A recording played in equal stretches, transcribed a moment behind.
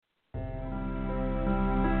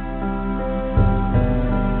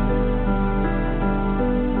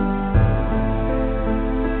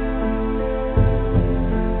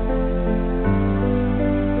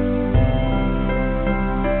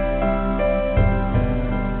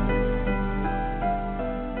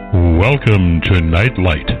Welcome to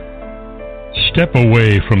Nightlight. Step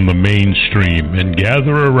away from the mainstream and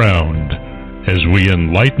gather around as we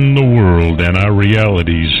enlighten the world and our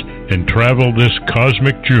realities and travel this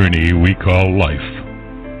cosmic journey we call life.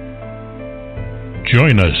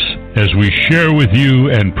 Join us as we share with you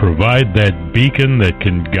and provide that beacon that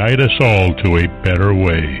can guide us all to a better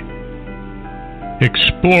way.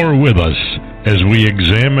 Explore with us as we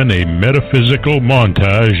examine a metaphysical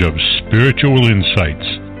montage of spiritual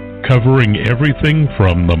insights, covering everything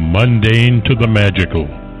from the mundane to the magical,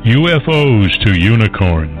 UFOs to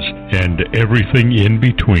unicorns, and everything in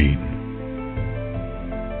between.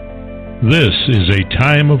 This is a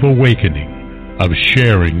time of awakening, of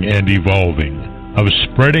sharing and evolving, of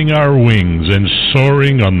spreading our wings and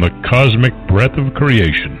soaring on the cosmic breath of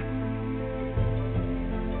creation.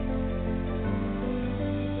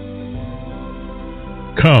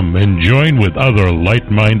 Come and join with other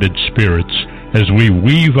light-minded spirits as we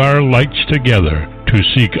weave our lights together to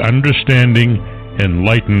seek understanding,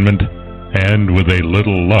 enlightenment, and, with a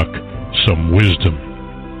little luck, some wisdom.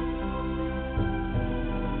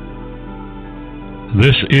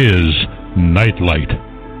 This is Nightlight,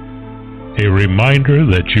 a reminder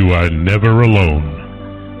that you are never alone.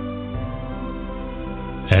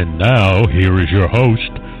 And now, here is your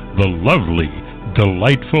host, the lovely,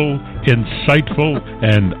 delightful, insightful,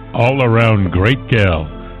 and all-around great gal,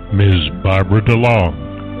 Ms. Barbara DeLong.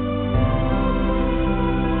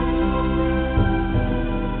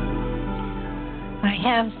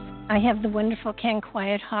 I have the wonderful Ken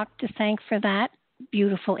Quiethawk to thank for that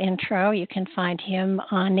beautiful intro. You can find him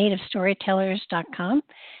on nativestorytellers.com,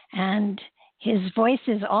 and his voice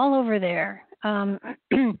is all over there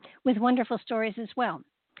with wonderful stories as well.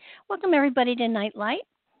 Welcome, everybody, to Nightlight.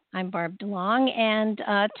 I'm Barb DeLong, and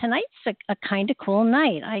tonight's a kind of cool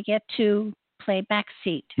night. I get to play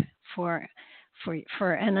backseat for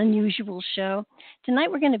an unusual show.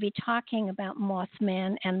 Tonight we're going to be talking about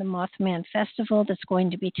Mothman and the Mothman Festival that's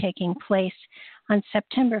going to be taking place on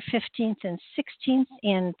September 15th and 16th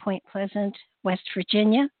in Point Pleasant, West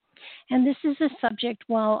Virginia. And this is a subject,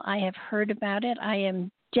 while I have heard about it, I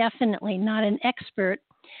am definitely not an expert.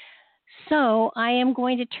 So I am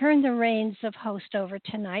going to turn the reins of host over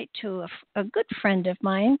tonight to a good friend of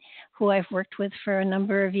mine who I've worked with for a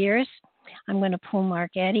number of years. I'm going to pull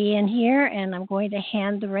Mark Eddy in here, and I'm going to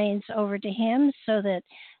hand the reins over to him so that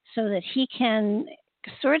he can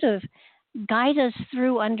sort of guide us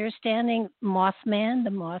through understanding Mothman,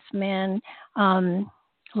 the Mothman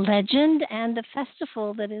legend, and the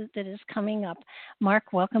festival that is coming up.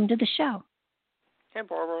 Mark, welcome to the show. Hey,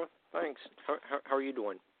 Barbara. Thanks. How are you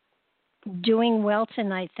doing? Doing well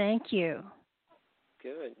tonight, thank you.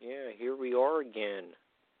 Good. Yeah, here we are again.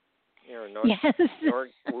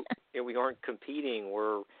 We aren't competing.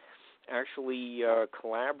 We're actually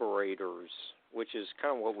collaborators, which is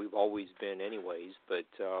kind of what we've always been, anyways. But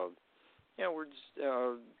we're just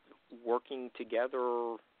working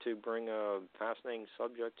together to bring a fascinating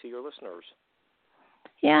subject to your listeners.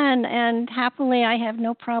 Yeah, and happily I have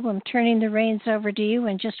no problem turning the reins over to you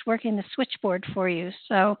and just working the switchboard for you.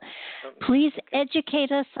 So please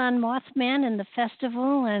educate us on Mothman and the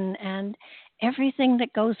festival and everything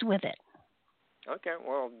that goes with it. Okay,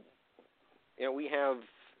 well, we have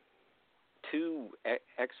two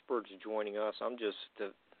experts joining us. I'm just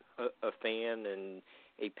a fan and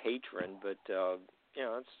a patron, but I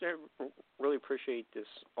really appreciate this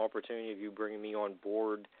opportunity of you bringing me on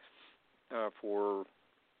board for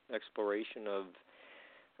exploration of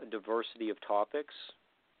a diversity of topics.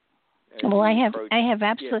 Well, I have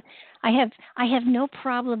no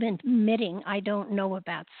problem admitting I don't know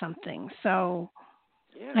about something. So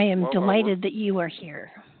I am delighted that you are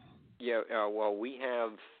here. Yeah, well, we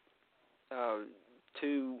have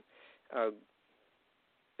two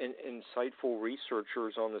insightful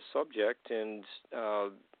researchers on the subject, and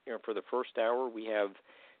for the first hour we have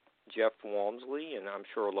Jeff Walmsley, and I'm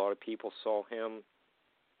sure a lot of people saw him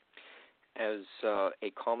as a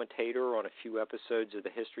commentator on a few episodes of the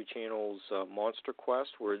History Channel's Monster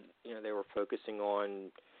Quest, where they were focusing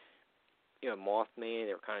on Mothman.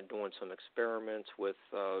 They were kind of doing some experiments with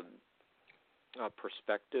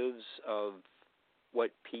perspectives of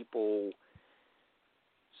what people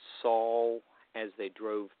saw as they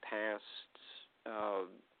drove past,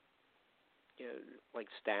 like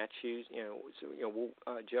statues.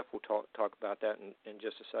 Jeff will talk about that in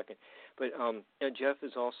just a second. But Jeff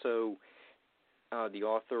is also the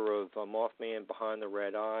author of Mothman Behind the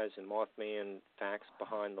Red Eyes and Mothman Facts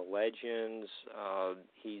Behind the Legends.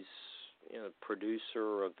 He's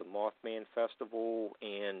producer of the Mothman Festival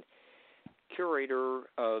and curator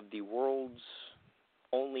of the world's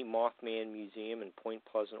only Mothman Museum in Point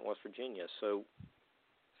Pleasant, West Virginia. So,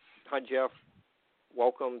 hi, Jeff.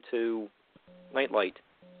 Welcome to Nightlight.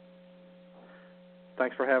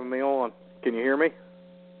 Thanks for having me on. Can you hear me?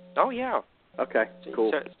 Oh, yeah. Okay,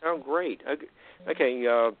 cool. Sound great. Okay,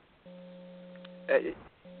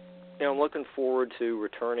 I'm looking forward to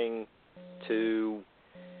returning to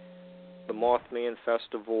the Mothman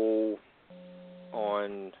Festival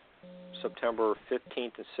on September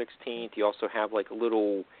 15th and 16th. You also have like a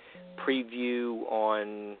little preview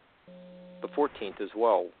on the 14th as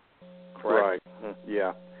well, correct? Right,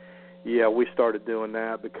 yeah. Yeah, we started doing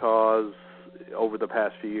that because over the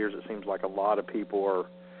past few years it seems like a lot of people are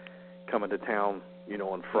coming to town,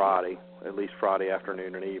 on Friday, at least Friday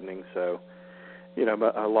afternoon and evening. So,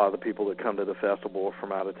 a lot of the people that come to the festival are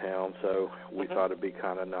from out of town, so we thought it'd be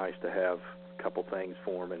kind of nice to have a couple things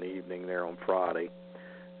for them in the evening there on Friday.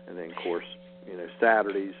 And then, of course,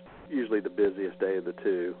 Saturday's usually the busiest day of the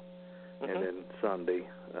two, and then Sunday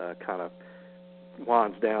kind of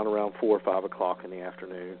winds down around 4 or 5 o'clock in the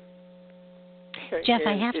afternoon. Okay. Jeff,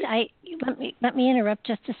 let me interrupt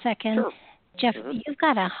just a second. Sure. Jeff, you've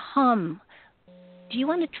got a hum. Do you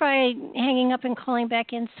want to try hanging up and calling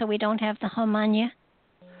back in so we don't have the hum on you?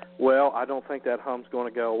 Well, I don't think that hum's going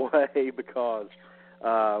to go away because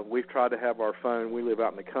we've tried to have our phone. We live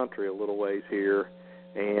out in the country a little ways here,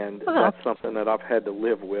 and that's something that I've had to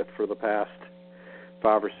live with for the past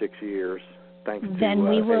 5 or 6 years, thanks to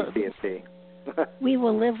AT&T. We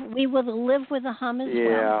will live with a hum as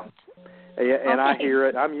well. Yeah, and I hear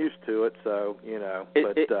it. I'm used to it, so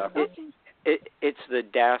it's the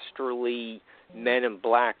dastardly Men in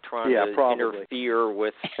Black trying to interfere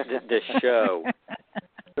with the show.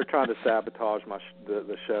 They're trying to sabotage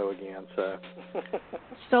the show again. So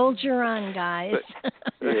soldier on, guys.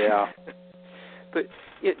 Yeah. But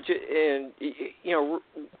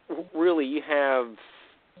really, you have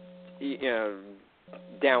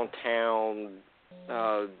downtown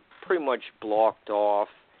pretty much blocked off,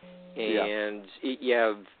 and you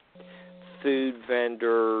have food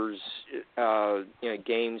vendors,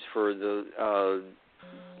 games for the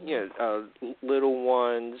little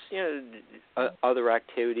ones, other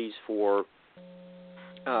activities for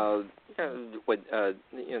the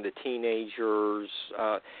teenagers.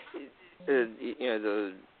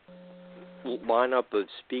 The lineup of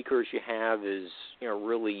speakers you have is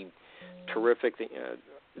really terrific.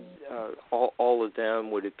 All of them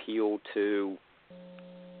would appeal to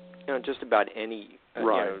just about any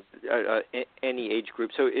any age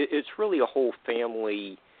group. So it's really a whole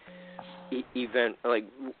family event. Like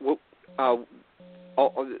all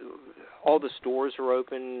the stores are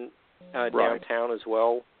open downtown as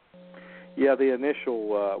well. Yeah, the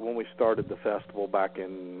initial when we started the festival back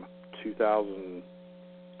in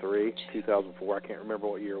 2003, 2004, I can't remember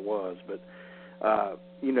what year it was, but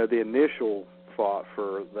the initial thought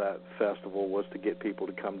for that festival was to get people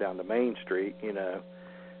to come down to Main Street,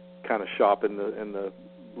 kind of shop in the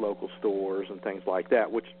local stores and things like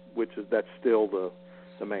that, which is that's still the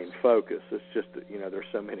main focus. It's just that there's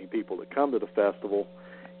so many people that come to the festival.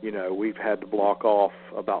 We've had to block off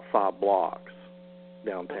about 5 blocks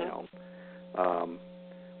downtown,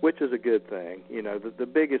 which is a good thing. The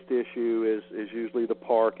biggest issue is usually the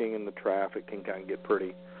parking, and the traffic can kind of get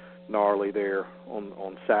pretty gnarly there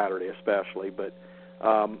on Saturday especially. But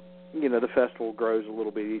the festival grows a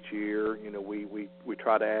little bit each year. We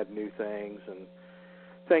try to add new things and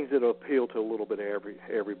things that appeal to a little bit of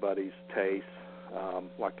everybody's taste.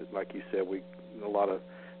 Like you said, a lot of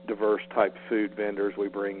diverse type food vendors we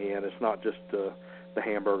bring in. It's not just the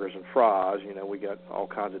hamburgers and fries. We got all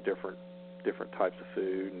kinds of different types of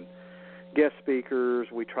food and guest speakers.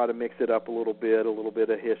 We try to mix it up a little bit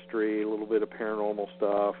of history, a little bit of paranormal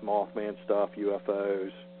stuff, Mothman stuff,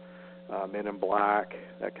 UFOs, Men in Black,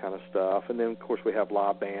 that kind of stuff. And then, of course, we have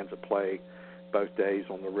live bands that play both days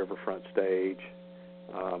on the Riverfront stage.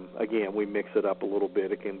 Again, we mix it up a little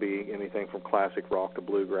bit. It can be anything from classic rock to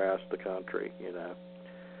bluegrass to country,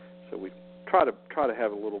 So we try to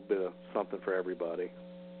have a little bit of something for everybody.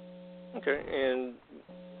 Okay, and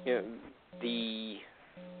the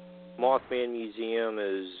Mothman Museum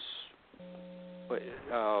is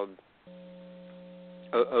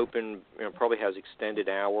open, probably has extended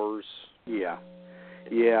hours. Yeah,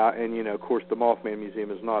 and of course the Mothman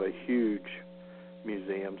Museum is not a huge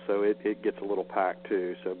museum, so it gets a little packed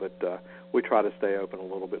too. So, but we try to stay open a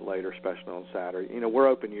little bit later, especially on Saturday. We're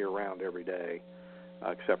open year round every day,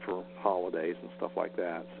 except for holidays and stuff like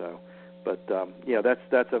that. So, but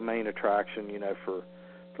that's a main attraction,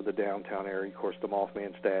 for the downtown area. Of course, the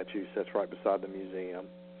Mothman statue sits right beside the museum.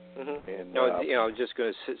 Mm-hmm. And I was just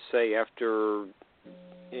going to say, after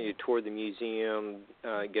you tour the museum,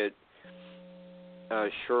 get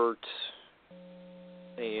shirts,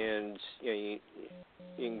 and you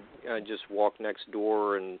can just walk next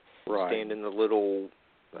door and stand in the little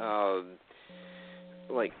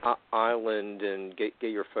island and get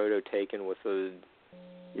your photo taken with a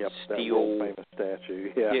steel that famous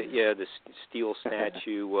statue. The steel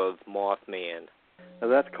statue of Mothman. Now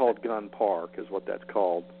that's called Gun Park, is what that's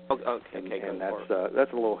called. And that's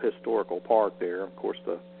a little historical park there. Of course,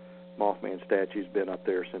 the Mothman statue's been up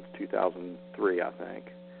there since 2003, I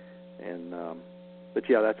think. And but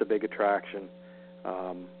that's a big attraction.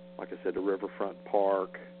 Like I said, the Riverfront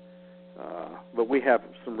Park. But we have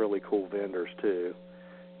some really cool vendors too.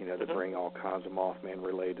 That bring all kinds of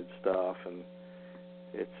Mothman-related stuff, and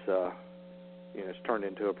it's it's turned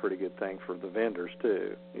into a pretty good thing for the vendors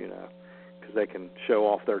too. Because they can show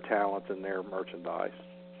off their talents and their merchandise.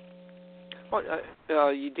 Well,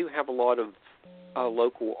 you do have a lot of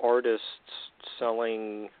local artists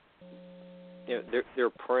selling their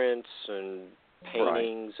prints and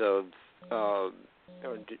paintings of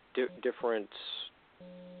different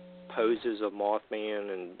poses of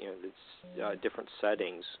Mothman and different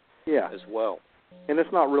settings as well. And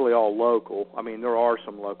it's not really all local. I mean, there are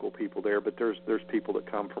some local people there, but there's people that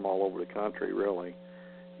come from all over the country, really,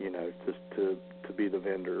 just to be the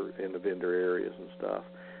vendor in the vendor areas and stuff.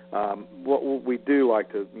 What we do like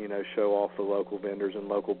to, show off the local vendors and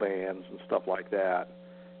local bands and stuff like that,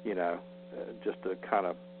 just to kind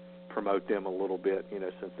of promote them a little bit,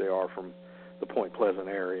 since they are from the Point Pleasant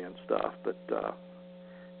area and stuff. But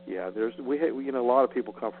a lot of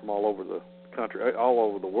people come from all over the country, all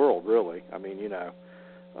over the world, really. I mean, it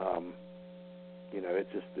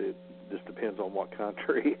just depends on what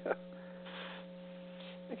country.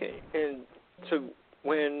 Okay, and so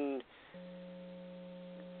when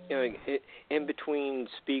in between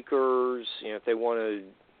speakers, if they want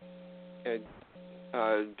to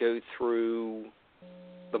go through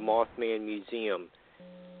the Mothman Museum,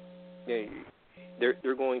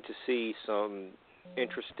 they're going to see some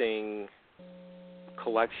interesting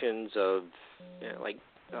collections of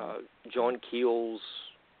John Keel's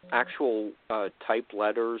actual typed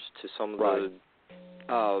letters to some of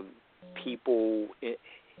the people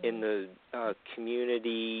in the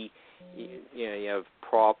community. You have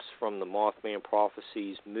props from the Mothman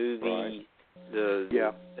Prophecies movie. So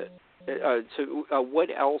what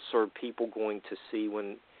else are people going to see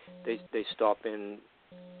when they stop in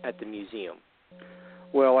at the museum?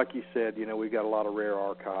 Well, like you said, we've got a lot of rare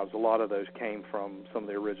archives. A lot of those came from some of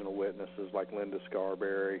the original witnesses, like Linda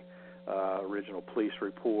Scarberry, original police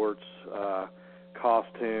reports,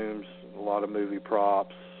 costumes, a lot of movie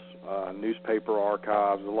props, newspaper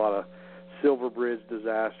archives, a lot of Silver Bridge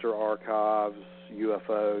disaster archives,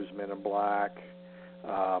 UFOs, Men in Black,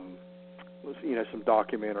 some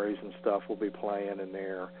documentaries and stuff will be playing in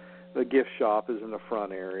there. The gift shop is in the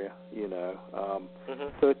front area,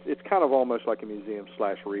 So it's kind of almost like a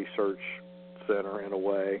museum/research center in a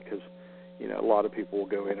way, because a lot of people will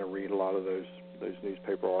go in and read a lot of those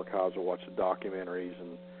newspaper archives or watch the documentaries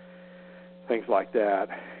and things like that,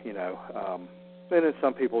 And then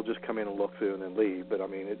some people just come in and look through and then leave. But I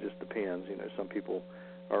mean, it just depends. Some people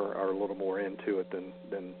are a little more into it than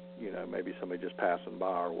maybe somebody just passing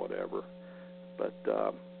by or whatever. But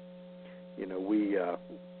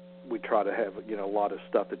we try to have a lot of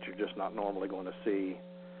stuff that you're just not normally going to see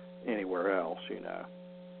anywhere else.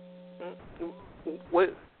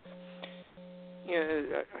 What?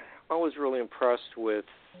 I was really impressed with.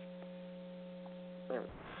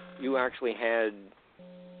 You actually had,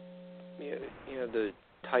 the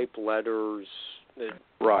type letters that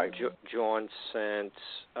John sent.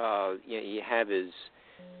 You have his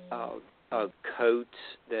a coat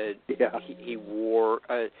that he wore.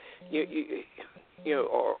 Are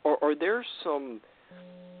there some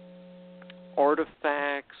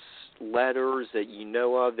artifacts, letters that you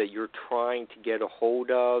know of that you're trying to get a hold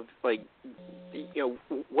of? Like,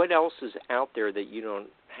 what else is out there that you don't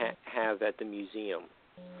have at the museum?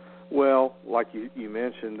 Well, like you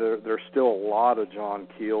mentioned, there's still a lot of John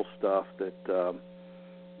Keel stuff that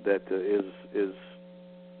is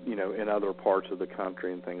in other parts of the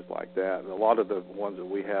country and things like that. And a lot of the ones that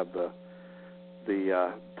we have,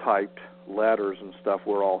 the typed letters and stuff,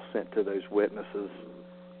 were all sent to those witnesses,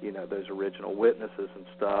 those original witnesses and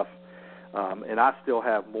stuff. And I still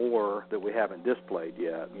have more that we haven't displayed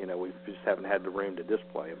yet. We just haven't had the room to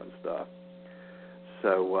display them and stuff.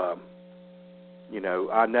 So,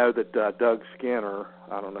 I know that Doug Skinner,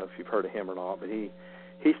 I don't know if you've heard of him or not, but he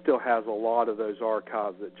still has a lot of those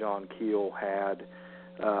archives that John Keel had.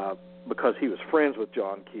 because he was friends with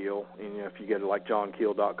John Keel. And, if you go to like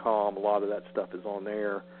johnkeel.com, a lot of that stuff is on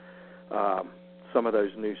there. Some of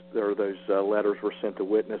those letters were sent to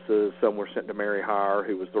witnesses. Some were sent to Mary Heyer,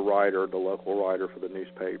 who was the local writer for the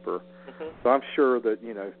newspaper. Mm-hmm. So I'm sure that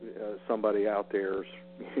somebody out there's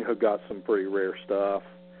got some pretty rare stuff,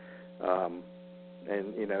 and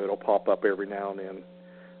it'll pop up every now and then.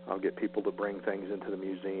 I'll get people to bring things into the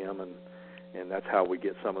museum, and that's how we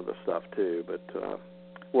get some of the stuff too. But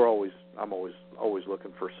I'm always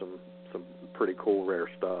looking for some pretty cool rare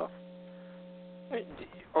stuff.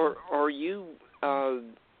 Are you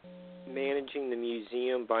managing the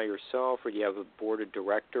museum by yourself, or do you have a board of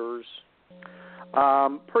directors?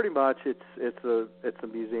 Pretty much, it's a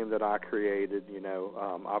museum that I created.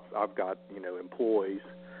 I've got employees.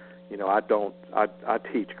 I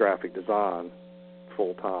teach graphic design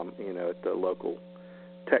full time. At the local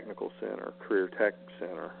technical center, Career Tech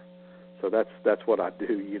Center. So that's what I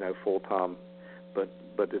do. Full time.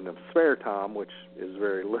 But in the spare time, which is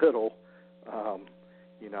very little,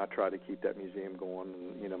 I try to keep that museum going.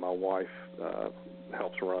 And, my wife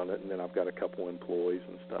helps run it, and then I've got a couple employees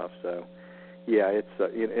and stuff. So, yeah, it's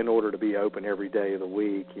in order to be open every day of the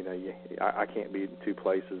week, I can't be in two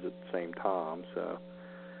places at the same time. So,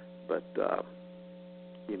 but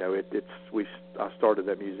I started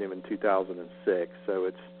that museum in 2006, so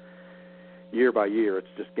it's year by year, it's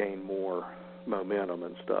just gained more momentum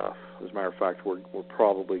and stuff. As a matter of fact, we're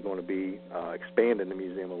probably going to be expanding the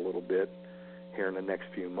museum a little bit here in the next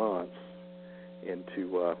few months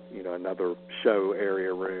into another show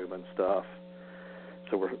area room and stuff.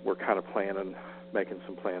 So we're kind of making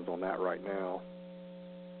some plans on that right now.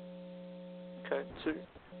 Okay, so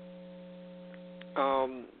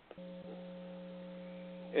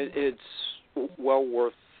it's well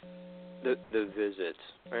worth the visit.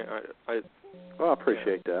 I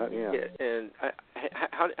appreciate that. Yeah. And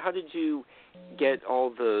how did you get all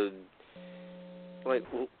the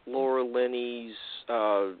Laura Linney's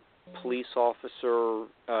police officer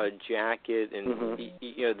jacket and mm-hmm.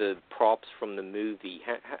 The props from the movie?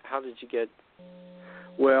 How did you get?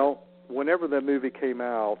 Well, whenever that movie came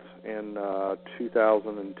out in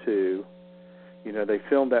 2002, they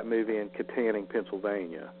filmed that movie in Kittanning,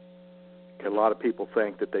 Pennsylvania. A lot of people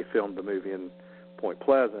think that they filmed the movie in Point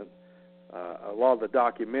Pleasant. A lot of the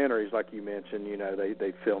documentaries, like you mentioned,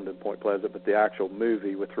 they filmed in Point Pleasant, but the actual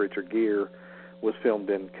movie with Richard Gere was filmed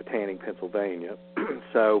in Kittanning, Pennsylvania.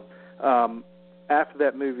 So after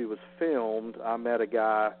that movie was filmed, I met a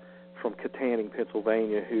guy from Kittanning,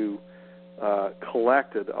 Pennsylvania, who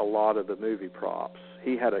collected a lot of the movie props.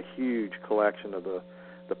 He had a huge collection of the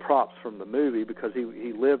props from the movie because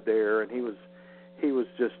he lived there, and he was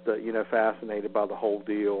just fascinated by the whole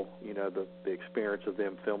deal, the experience of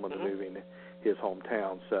them filming the movie in his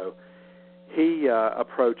hometown. So he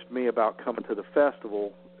approached me about coming to the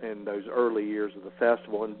festival in those early years of the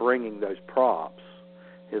festival and bringing those props.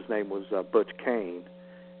 His name was Butch Kane,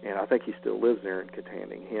 and I think he still lives there in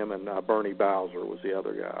Kittanning. Him and Bernie Bowser was the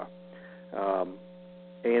other guy.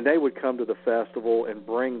 And they would come to the festival and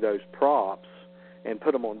bring those props and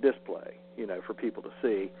put them on display, for people to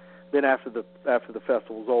see. Then after the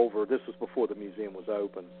festival's over, this was before the museum was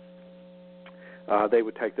open, they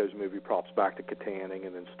would take those movie props back to Kittanning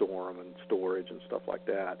and then store them in storage and stuff like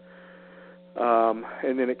that.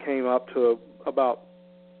 And then it came up to about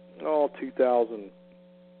 2000,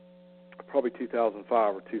 probably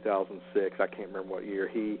 2005 or 2006. I can't remember what year.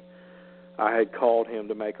 I had called him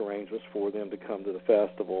to make arrangements for them to come to the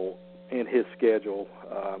festival, and his schedule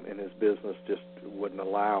and his business just wouldn't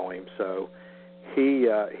allow him. So he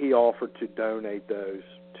offered to donate those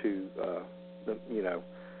to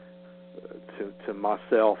to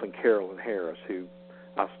myself and Carolyn Harris, who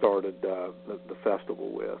I started the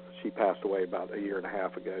festival with. She passed away about 2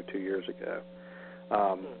 years ago.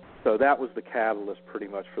 So that was the catalyst pretty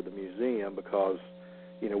much for the museum, because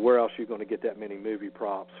where else are you going to get that many movie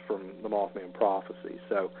props from the Mothman Prophecy?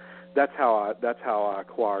 So that's how I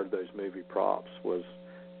acquired those movie props, was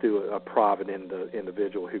through a private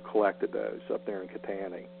individual who collected those up there in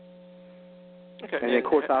Kittanning. Okay. And of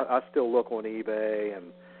course, I still look on eBay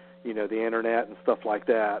and the internet and stuff like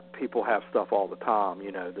that. People have stuff all the time,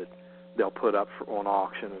 that they'll put up on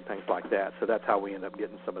auction and things like that. So that's how we end up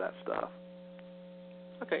getting some of that stuff.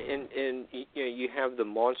 Okay, and you have the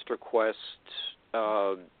Monster Quest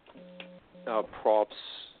props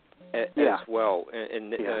as well,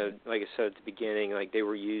 and like I said at the beginning, like they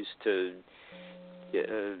were used to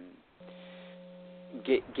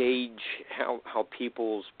gauge how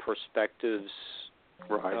people's perspectives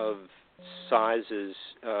of sizes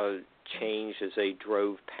changed as they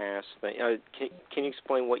drove past. Can you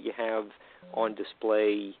explain what you have on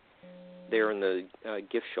display there in the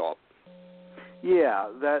gift shop. Yeah,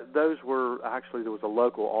 those were actually, there was a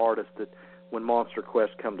local artist that when Monster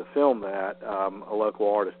Quest come to film that, a local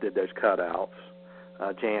artist did those cutouts.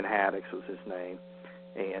 Jan Haddix was his name,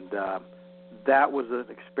 and that was an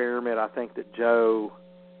experiment. I think that Joe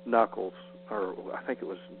Knuckles, or I think it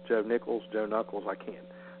was Joe Knuckles. I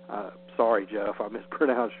can't. Sorry, Joe, if I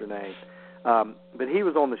mispronounced your name. But he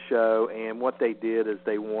was on the show, and what they did is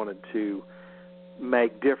they wanted to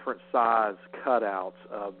make different size cutouts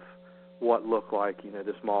of what looked like,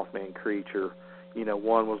 this Mothman creature.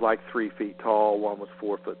 One was like 3 feet tall, one was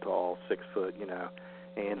 4 foot tall, 6 foot,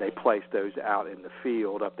 and they placed those out in the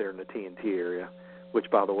field up there in the TNT area,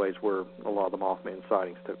 which, by the way, is where a lot of the Mothman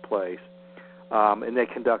sightings took place. And they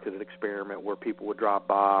conducted an experiment where people would drive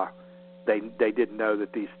by. They didn't know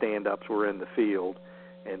that these stand-ups were in the field,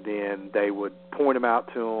 and then they would point them out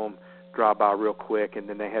to them, drive by real quick, and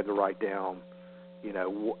then they had to write down,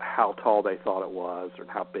 how tall they thought it was or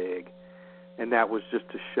how big. And that was just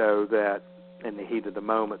to show that in the heat of the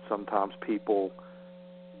moment, sometimes people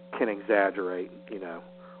can exaggerate,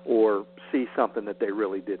 or see something that they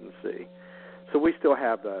really didn't see. So we still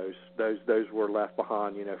have those. Those were left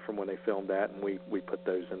behind, from when they filmed that, and we put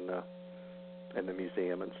those in the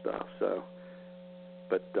museum and stuff. So,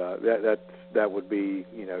 but that would be,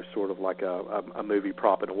 sort of like a movie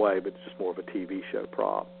prop in a way, but it's just more of a TV show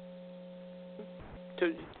prop.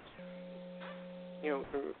 So,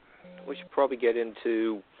 we should probably get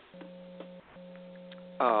into,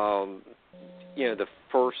 the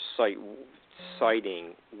first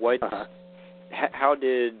sighting. How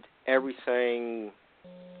did everything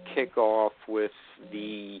kick off with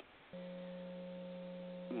the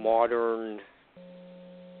modern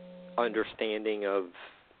understanding of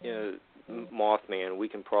Mothman? We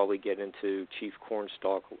can probably get into Chief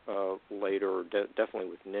Cornstalk later, definitely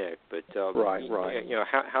with Nick. But right.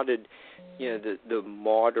 How did the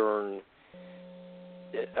modern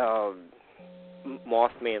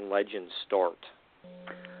Mothman legend start?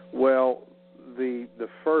 Well, the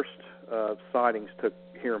first sightings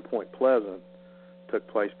here in Point Pleasant took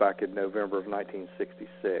place back in November of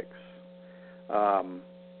 1966.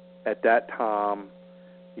 At that time,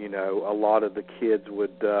 a lot of the kids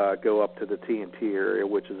would go up to the TNT area,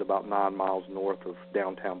 which is about 9 miles north of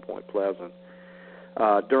downtown Point Pleasant.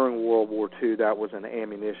 During World War II, that was an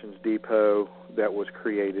ammunition depot that was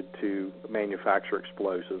created to manufacture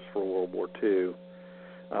explosives for World War II.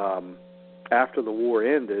 After the war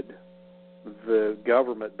ended, the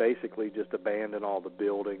government basically just abandoned all the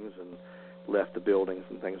buildings and left the buildings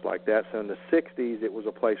and things like that. So in the 60s, it was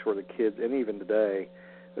a place where the kids, and even today,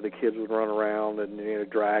 the kids would run around and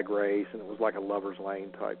drag race, and it was like a lover's lane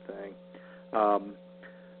type thing.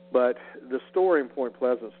 But the story in Point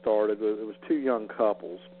Pleasant started, it was two young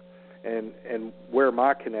couples, and where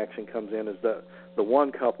my connection comes in is that the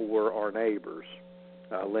one couple were our neighbors,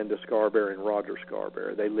 Linda Scarberry and Roger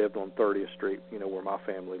Scarberry. They lived on 30th Street, where my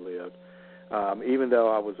family lived. Even though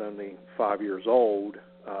I was only 5 years old,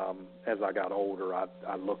 as I got older, I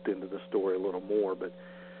looked into the story a little more. But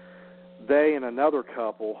they and another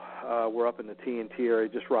couple were up in the TNT area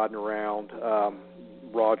just riding around.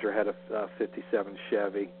 Roger had a 57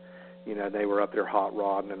 Chevy. They were up there hot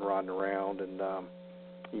rodding and riding around, and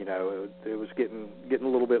it was getting a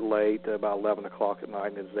little bit late, about 11 o'clock at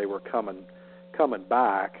night, and as they were coming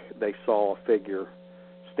back, they saw a figure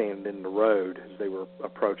standing in the road as they were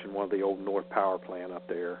approaching one of the old North Power Plant up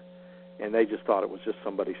there, and they just thought it was just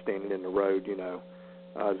somebody standing in the road.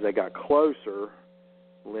 As they got closer,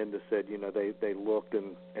 Linda said, they looked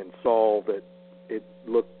and saw that it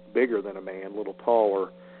looked bigger than a man, a little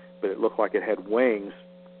taller, but it looked like it had wings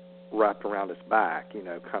wrapped around its back,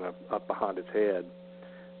 kind of up behind its head.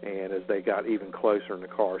 And as they got even closer in the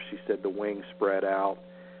car, she said the wings spread out,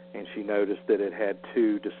 and she noticed that it had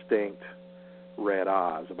two distinct red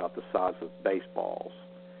eyes about the size of baseballs.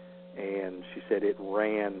 And she said it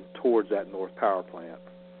ran towards that North Power Plant.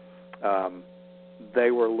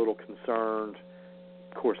 They were a little concerned.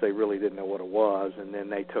 Of course, they really didn't know what it was, and then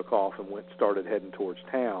they took off and started heading towards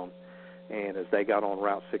town. And as they got on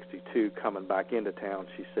Route 62 coming back into town,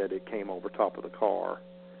 she said it came over top of the car.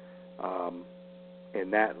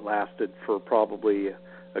 And that lasted for probably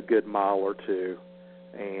a good mile or two,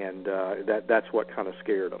 and that's what kind of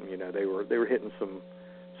scared them. They were hitting some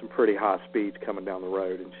pretty high speeds coming down the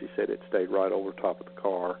road, and she said it stayed right over top of the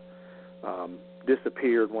car.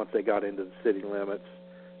 Disappeared once they got into the city limits.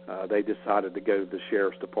 They decided to go to the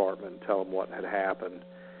sheriff's department and tell them what had happened.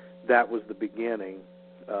 That was the beginning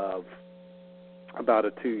of about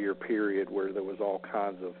a 2-year period where there was all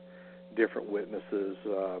kinds of different witnesses.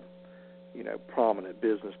 prominent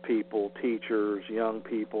business people, teachers, young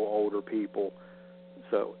people, older people.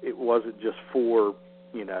 So it wasn't just for,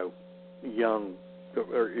 young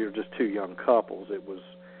or just two young couples. It was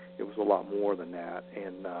a lot more than that,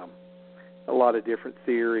 and a lot of different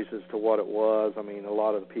theories as to what it was. I mean, a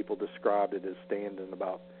lot of the people described it as standing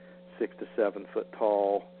about 6 to 7 foot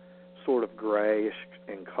tall, sort of grayish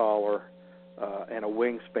in color, and a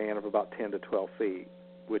wingspan of about 10 to 12 feet,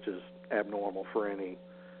 which is abnormal for any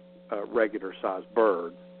regular-sized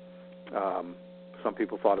bird. Some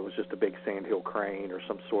people thought it was just a big sandhill crane or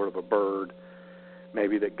some sort of a bird,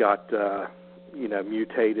 maybe that got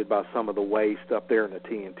mutated by some of the waste up there in the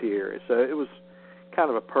TNT area. So it was kind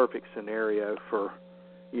of a perfect scenario for,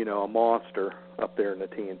 a monster up there in the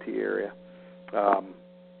TNT area.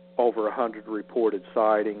 Over 100 reported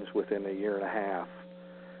sightings within a year and a half.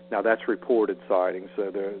 Now, that's reported sightings,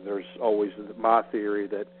 so there's always my theory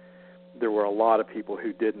that there were a lot of people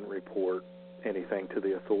who didn't report anything to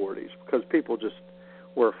the authorities because people just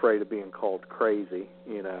were afraid of being called crazy,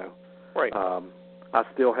 Right. I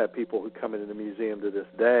still have people who come into the museum to this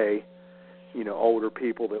day, older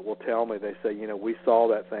people that will tell me, they say, we saw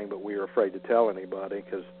that thing, but we were afraid to tell anybody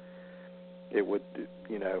because it would,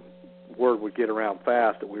 word would get around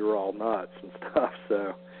fast that we were all nuts and stuff.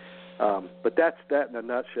 So, but that in a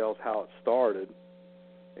nutshell is how it started,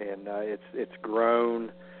 and it's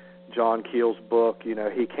grown. John Keel's book,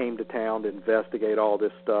 he came to town to investigate all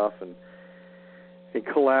this stuff, and he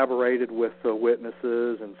collaborated with the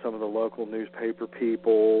witnesses and some of the local newspaper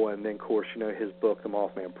people, and then, of course, his book, The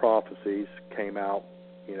Mothman Prophecies, came out,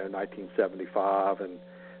 1975, and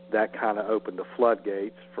that kind of opened the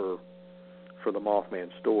floodgates for the Mothman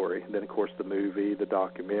story. And then, of course, the movie, the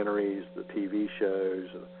documentaries, the TV shows,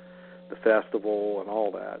 the festival, and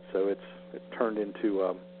all that. So it's turned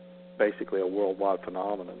into basically a worldwide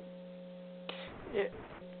phenomenon.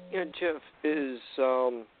 Yeah, Jeff, is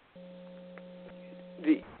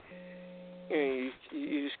you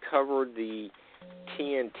just covered the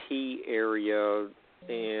TNT area,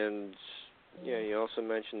 and you also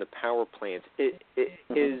mentioned the power plants.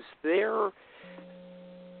 Is there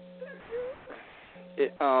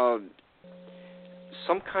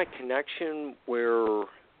some kind of connection where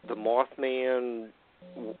the Mothman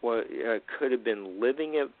could have been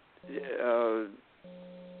living at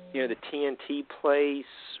the TNT place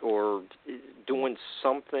or doing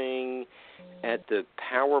something at the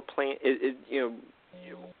power plant?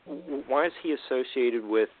 Why is he associated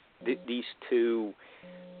with these two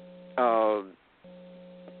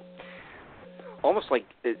almost like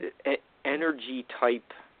energy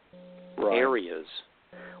type areas?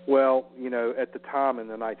 Well, at the time in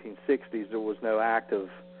the 1960s, there was no active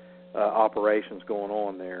operations going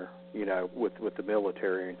on there, with the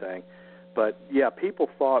military or anything. But, yeah, people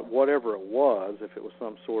thought whatever it was, if it was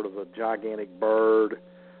some sort of a gigantic bird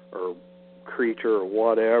or creature or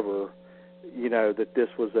whatever, that this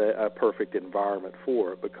was a perfect environment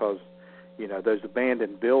for it because, those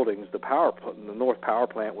abandoned buildings, the North Power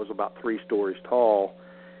Plant was about 3 stories tall,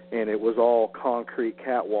 and it was all concrete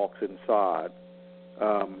catwalks inside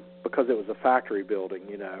because it was a factory building,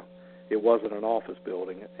 It wasn't an office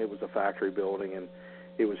building. It was a factory building, and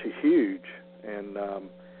it was huge, and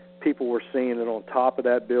people were seeing it on top of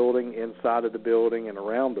that building, inside of the building, and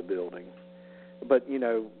around the building. But,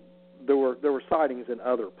 there were sightings in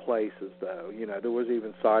other places, though. There was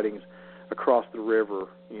even sightings across the river,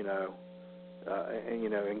 in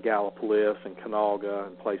Gallipolis and Canalga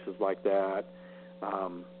and places like that.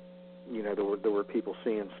 There were people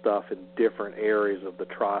seeing stuff in different areas of the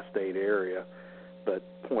tri-state area, but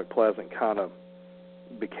Point Pleasant kind of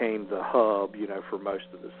became the hub, for most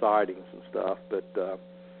of the sightings and stuff. But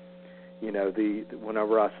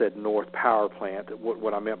whenever I said North Power Plant,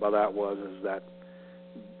 what I meant by that is that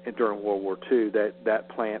during World War II, that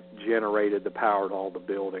plant generated the power to all the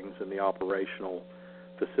buildings and the operational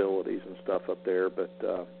facilities and stuff up there. But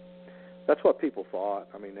that's what people thought.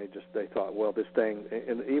 I mean, they thought, well, this thing,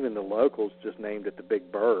 and even the locals just named it the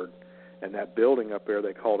Big Bird, and that building up there,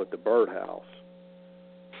 they called it the Birdhouse.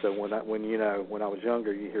 So when I was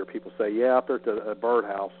younger, you hear people say, yeah, up there at the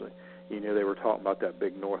Birdhouse, they were talking about that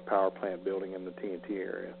big North Power Plant building in the TNT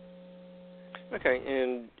area. Okay,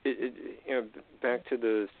 and back to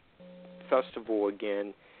the festival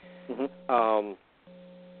again. Mm-hmm.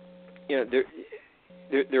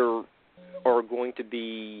 There are going to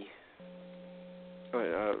be.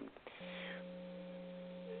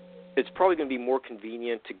 It's probably going to be more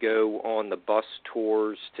convenient to go on the bus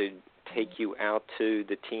tours to take you out to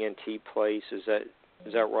the TNT place. Is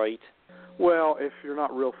that right? Well, if you're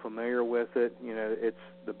not real familiar with it,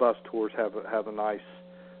 the bus tours have a nice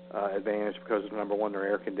advantage because, number one, they're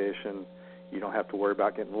air conditioned, You don't have to worry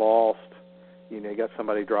about getting lost. You know, you got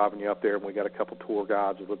somebody driving you up there, and we got a couple tour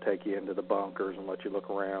guides that will take you into the bunkers and let you look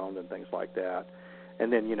around and things like that.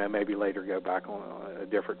 And then, you know, maybe later go back on a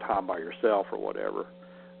different time by yourself or whatever.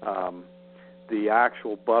 The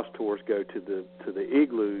actual bus tours go to the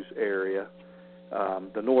igloos area.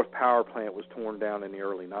 The North Power Plant was torn down in the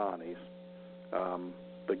early 90s.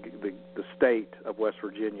 The state of West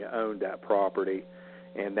Virginia owned that property,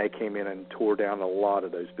 and they came in and tore down a lot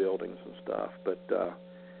of those buildings and stuff. But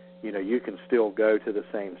you know, you can still go to the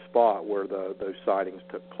same spot where those sightings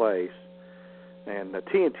took place. And the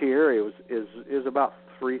TNT area is about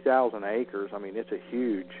 3,000 acres. I mean, it's a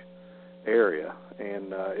huge area,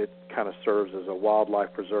 and it kind of serves as a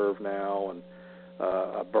wildlife preserve now and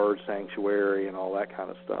a bird sanctuary and all that kind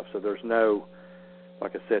of stuff. So there's no,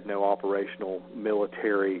 like I said, no operational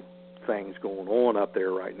military things going on up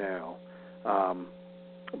there right now.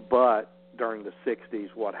 But during the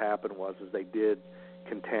 60s, what happened was they did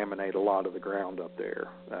contaminate a lot of the ground up there.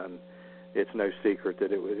 And it's no secret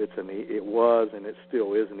that it was and it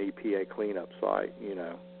still is an EPA cleanup site, you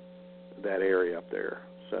know, that area up there.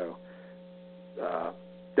 So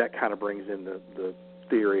that kind of brings in the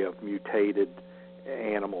theory of mutated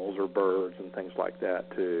animals or birds and things like that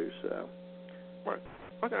too. So, right,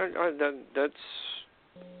 that's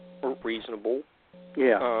reasonable.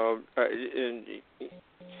 Yeah.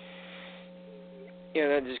 And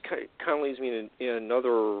that just kind of leads me in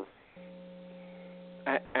another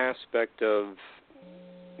aspect of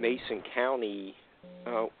Mason County,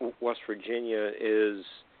 West Virginia. Is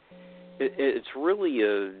it's really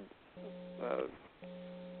a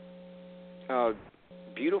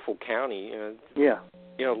beautiful county. Yeah.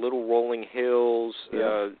 You know, little rolling hills.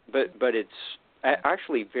 Yeah. But it's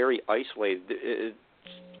actually very isolated.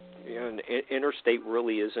 You know, interstate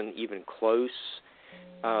really isn't even close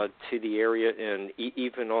to the area, and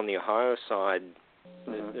even on the Ohio side,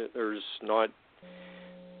 there's not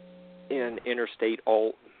an interstate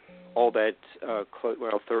all that close.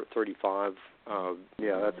 Well, 35.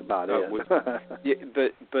 Yeah, that's about it.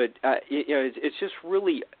 But you know, it's just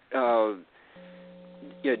really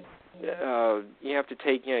you have to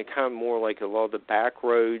take, you know, kind of more like a lot of the back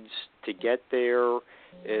roads to get there.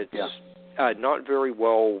 It's not very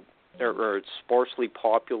well, or it's sparsely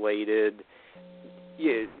populated.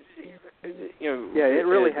 Yeah, you know. Yeah, it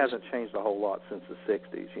really hasn't changed a whole lot since the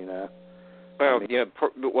 60s, you know. Well,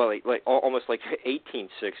 like almost like 1860s.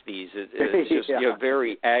 It's just you know,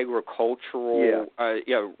 very agricultural.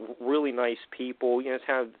 Really nice people. You know, it's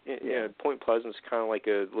kind of, you know, Point Pleasant's kind of like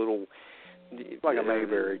a little, like a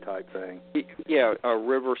Mayberry type thing. Yeah, a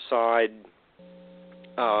riverside,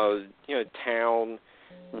 you know, town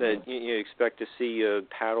that you expect to see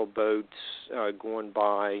paddle boats going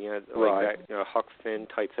by, you know, like that, you know, Huck Finn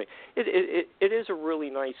type thing. It is a really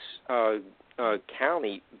nice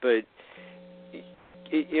county, but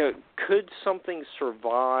you know, could something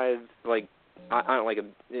survive? Like I don't like a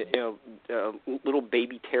little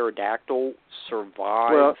baby pterodactyl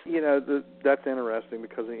survive? Well, you know, that's interesting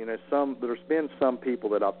because, you know, there's been some people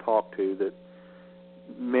that I've talked to that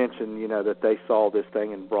mentioned, you know, that they saw this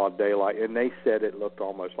thing in broad daylight, and they said it looked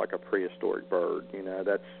almost like a prehistoric bird. You know,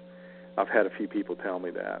 I've had a few people tell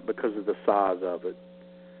me that because of the size of it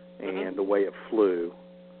and the way it flew,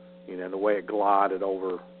 you know, the way it glided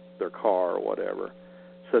over their car or whatever.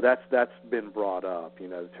 So that's been brought up, you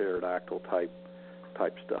know, the pterodactyl type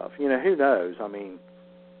stuff. You know, who knows? I mean,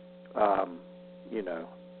 you know,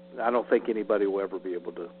 I don't think anybody will ever be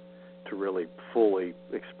able to really fully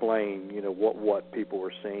explain, you know, what people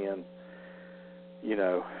were seeing, you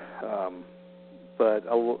know, but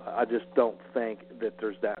I just don't think that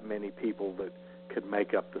there's that many people that could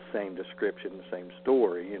make up the same description, the same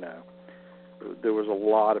story, you know. There was a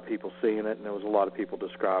lot of people seeing it, and there was a lot of people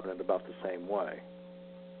describing it about the same way.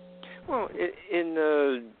 Well, in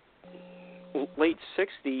the late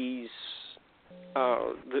 60s,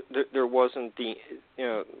 there wasn't the, you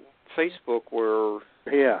know, Facebook where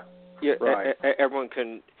everyone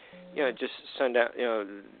can, you know, just send out, you know,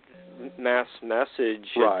 mass message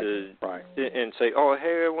and say, oh,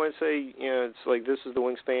 hey, everyone, say, you know, it's like this is the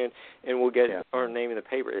Wingspan, and we'll get our name in the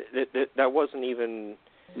paper. That wasn't even.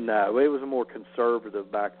 No, it was more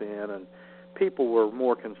conservative back then, and people were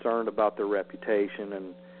more concerned about their reputation,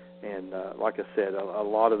 and like I said, a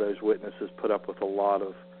lot of those witnesses put up with a lot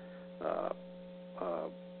of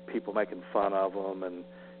people making fun of them and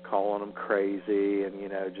calling them crazy, and, you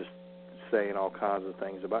know, just saying all kinds of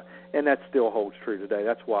things about, and that still holds true today.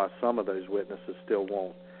 That's why some of those witnesses still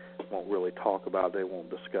won't really talk about it. They won't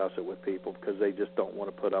discuss it with people because they just don't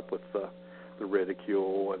want to put up with the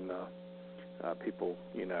ridicule and people,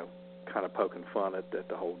 you know, kind of poking fun at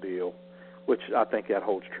the whole deal. which I think that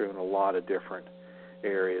holds true in a lot of different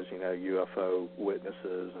areas. UFO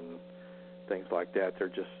witnesses and things like that. They're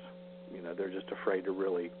just afraid to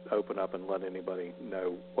really open up and let anybody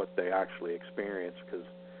know what they actually experience because,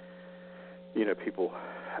 people,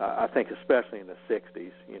 I think especially in the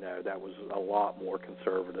 60s, that was a lot more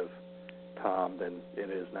conservative time than it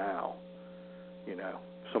is now.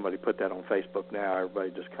 Somebody put that on Facebook now, everybody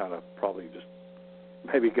just kind of probably just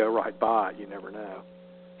maybe go right by it. You never know.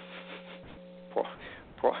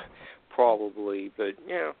 Probably, but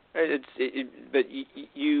but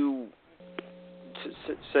you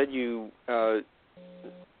said you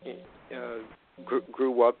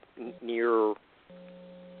grew up near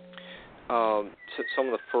some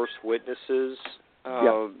of the first witnesses.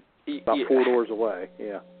 About 4 doors away.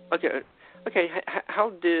 Yeah. Okay.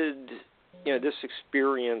 How did this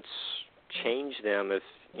experience change them? If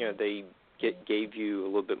they gave you a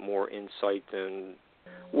little bit more insight than.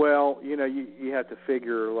 Well, you have to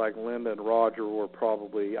figure like Linda and Roger were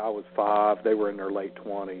probably, I was 5, they were in their late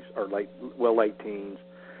 20s or late teens.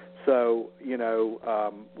 So,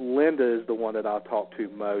 Linda is the one that I talked to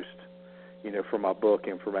most, for my book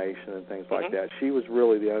information and things like that. She was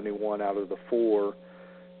really the only one out of the 4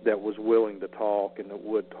 that was willing to talk and that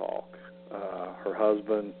would talk. Her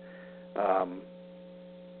husband, I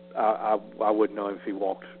wouldn't know him if he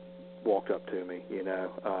walked up to me,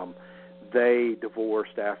 They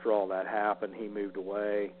divorced after all that happened. He moved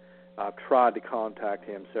away. I've tried to contact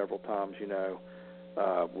him several times,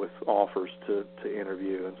 with offers to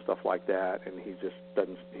interview and stuff like that, and he just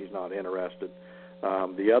doesn't. He's not interested.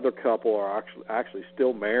 The other couple are actually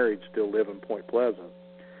still married, still live in Point Pleasant.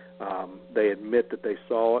 They admit that they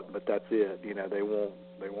saw it, but that's it. They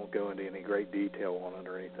won't go into any great detail on it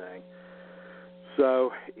or anything.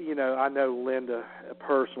 So, I know Linda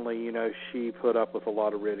personally, she put up with a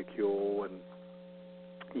lot of ridicule and,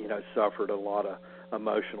 suffered a lot of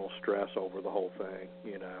emotional stress over the whole thing,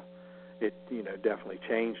 It, definitely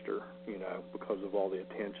changed her, because of all the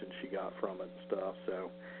attention she got from it and stuff.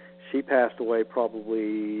 So she passed away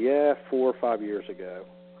probably, 4 or 5 years ago.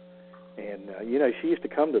 And, she used to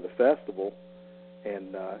come to the festival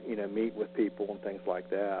and, meet with people and things like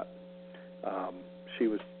that. She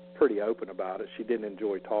was pretty open about it. She didn't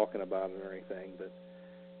enjoy talking about it or anything, but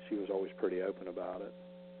she was always pretty open about it.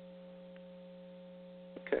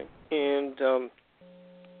 Okay. And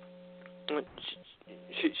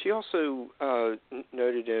she also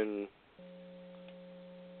noted in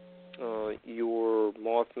your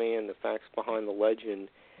Mothman, The Facts Behind the Legend,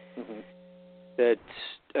 that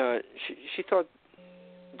she thought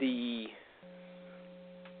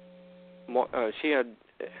she had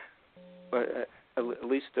at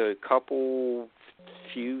least a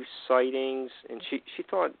few sightings, and she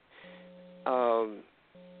thought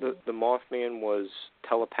the Mothman was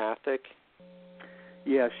telepathic.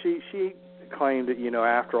 Yeah, she claimed that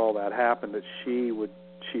after all that happened that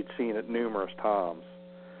she'd seen it numerous times.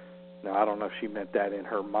 Now I don't know if she meant that in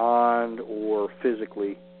her mind or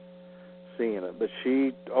physically seeing it, but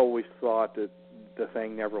she always thought that the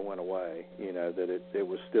thing never went away. That it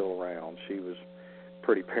was still around. She was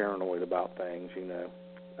pretty paranoid about things,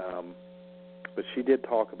 but she did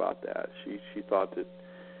talk about that. She thought that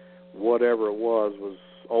whatever it was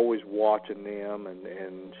always watching them,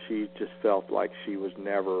 and she just felt like she was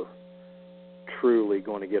never truly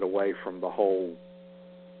going to get away from the whole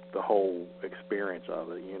experience of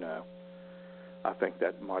it. I think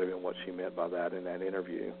that might have been what she meant by that in that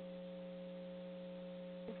interview.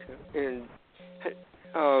 Okay. And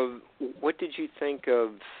what did you think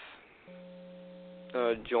of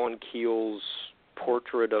John Keel's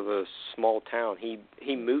portrait of a small town?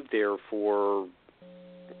 He moved there for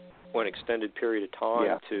an extended period of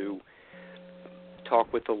time to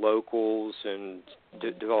talk with the locals and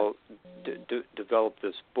develop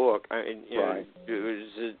this book. Right. It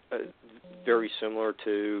was very similar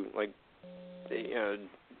to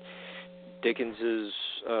Dickens's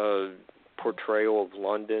portrayal of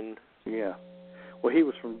London. Yeah. Well, he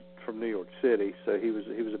was from New York City, so he was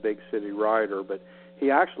a big city writer, but he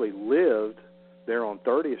actually lived there on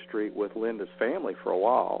 30th Street with Linda's family for a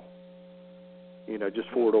while, just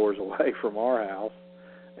 4 doors away from our house.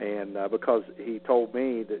 And because he told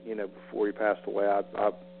me that, before he passed away, I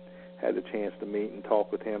had the chance to meet and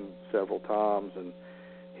talk with him several times, and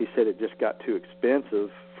he said it just got too expensive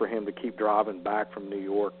for him to keep driving back from New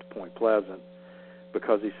York to Point Pleasant,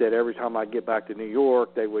 because he said every time I get back to New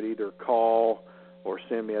York, they would either call or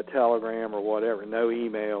send me a telegram or whatever, no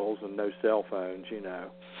emails and no cell phones,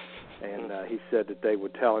 And he said that they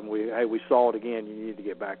would tell him, hey, we saw it again, you need to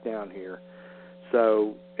get back down here.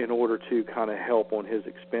 So in order to kind of help on his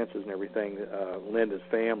expenses and everything, Linda's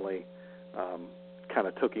family kind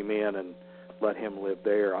of took him in and let him live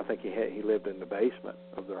there. I think he lived in the basement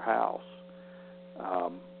of their house.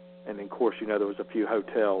 And then, of course, there was a few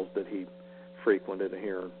hotels that he frequented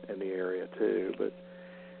here in the area too. But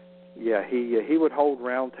yeah, he would hold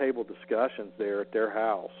roundtable discussions there at their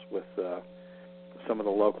house with some of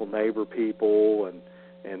the local neighbor people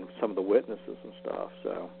and some of the witnesses and stuff.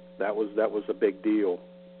 So that was a big deal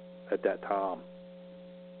at that time.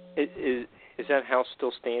 Is that house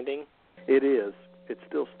still standing? It is. It's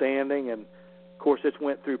still standing, and of course, it's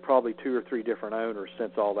went through probably 2 or 3 different owners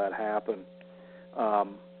since all that happened.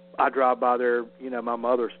 I drive by there. My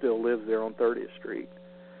mother still lives there on 30th Street,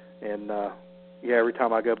 and every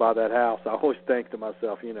time I go by that house, I always think to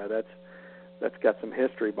myself, that's got some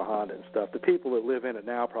history behind it and stuff. The people that live in it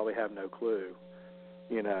now probably have no clue,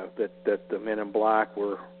 that the Men in Black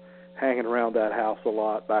were hanging around that house a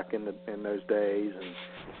lot back in those days,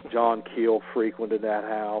 and John Keel frequented that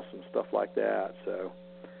house and stuff like that. So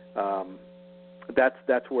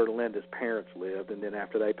that's where Linda's parents lived, and then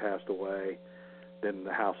after they passed away, then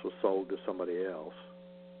the house was sold to somebody else.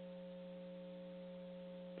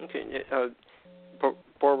 Okay,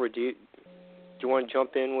 Barbara, do you want to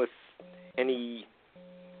jump in with any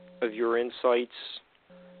of your insights?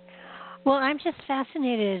 Well, I'm just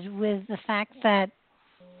fascinated with the fact that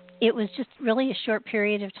it was just really a short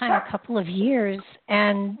period of time, a couple of years,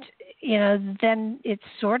 and then it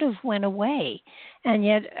sort of went away. And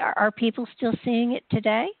yet, are people still seeing it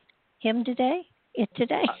today? Him today? It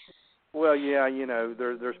today? Well, yeah,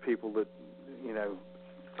 there's people that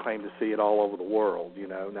claim to see it all over the world.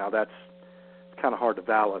 Now that's kind of hard to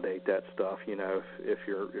validate that stuff. If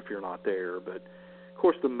you're not there. But of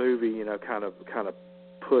course, the movie kind of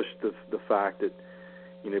pushed the fact that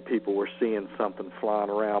people were seeing something flying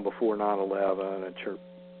around before 9/11 and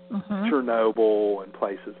Chernobyl and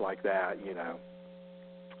places like that.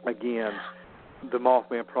 Again, the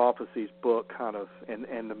Mothman Prophecies book kind of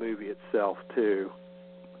and the movie itself too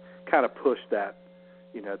kind of pushed that.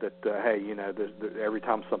 Every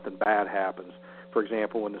time something bad happens. For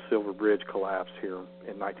example, when the Silver Bridge collapsed here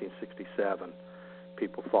in 1967,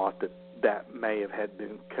 people thought that may have had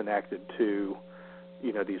been connected to,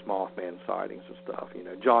 these Mothman sightings and stuff.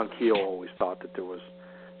 John Keel always thought that there was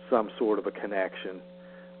some sort of a connection.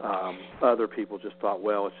 Other people just thought,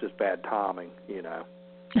 well, it's just bad timing, But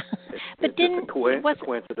it's just a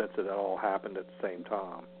coincidence that it all happened at the same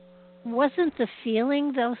time. Wasn't the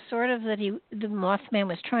feeling, though, sort of that the Mothman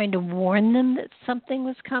was trying to warn them that something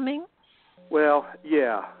was coming? Well,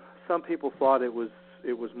 yeah. Some people thought it was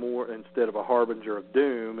more, instead of a harbinger of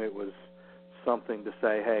doom, it was something to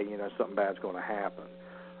say, hey, something bad's going to happen.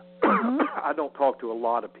 I don't talk to a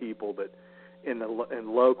lot of people that, in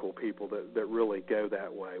local people that really go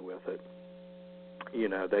that way with it.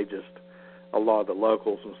 They just, a lot of the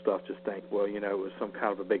locals and stuff just think, well, it was some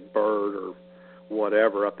kind of a big bird or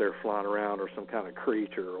whatever up there flying around, or some kind of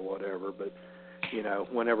creature or whatever. But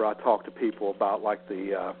whenever I talk to people about like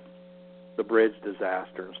the bridge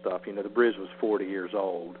disaster and stuff, the bridge was 40 years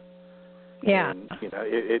old. Yeah. And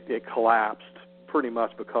it collapsed pretty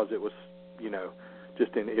much because it was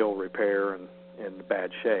just in ill repair and in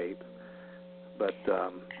bad shape. But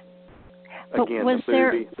again, was the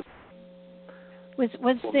movie.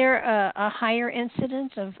 Was there a higher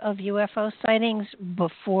incidence of UFO sightings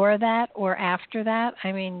before that or after that?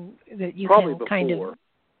 I mean, that you probably can before. kind of.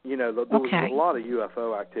 There was a lot of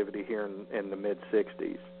UFO activity here in the mid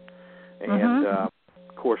 '60s, and of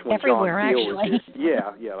course when everywhere, John Keel was actually.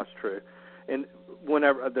 yeah, that's true. And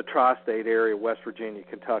whenever the tri-state area, West Virginia,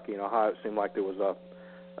 Kentucky, and Ohio, it seemed like there was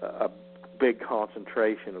a big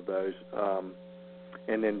concentration of those.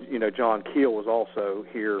 And then John Keel was also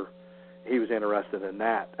here. He was interested in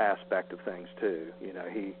that aspect of things too.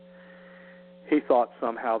 He thought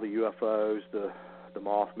somehow the UFOs, the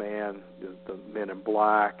Mothman, the Men in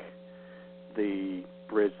Black, the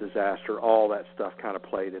bridge disaster, all that stuff kind of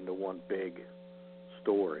played into one big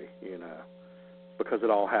story, because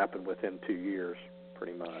it all happened within 2 years,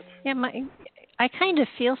 pretty much. Yeah, I kind of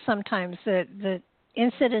feel sometimes that the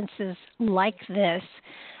incidences like this,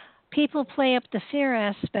 people play up the fear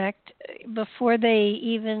aspect before they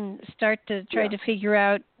even start to try to figure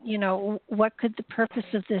out, what could the purpose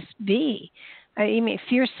of this be? I mean,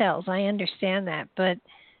 fear cells, I understand that, but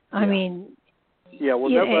I mean... Yeah, well,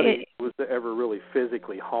 nobody was ever really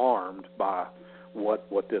physically harmed by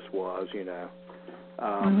what this was,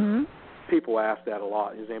 People ask that a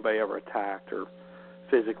lot. Has anybody ever attacked or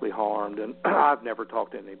physically harmed? And I've never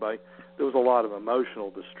talked to anybody. There was a lot of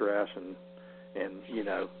emotional distress and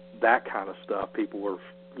that kind of stuff. People were,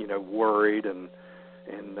 worried and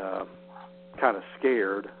kind of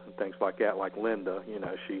scared and things like that. Like Linda,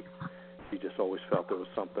 You just always felt there was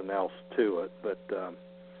something else to it. But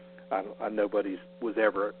nobody was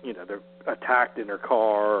ever, they're attacked in their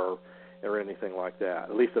car or anything like that.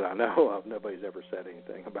 At least that I know of. Nobody's ever said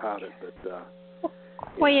anything about it. But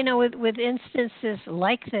well, with instances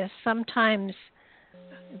like this, sometimes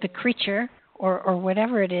the creature or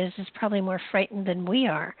whatever it is probably more frightened than we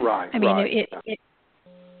are. Right. I mean, right.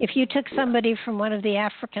 If you took somebody from one of the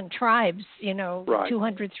African tribes,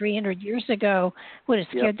 200, 300 years ago, would have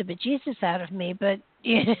scared the bejesus out of me. But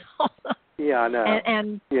yeah, I know.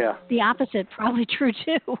 And the opposite probably true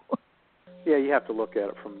too. Yeah, you have to look at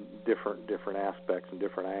it from different aspects and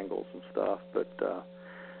different angles and stuff. But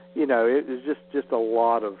it was just a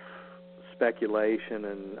lot of speculation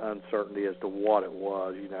and uncertainty as to what it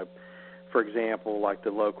was. For example, like the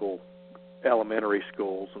local elementary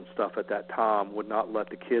schools and stuff at that time would not let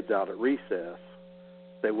the kids out at recess.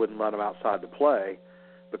 They wouldn't let them outside to play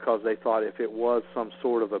because they thought if it was some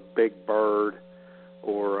sort of a big bird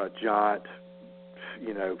or a giant,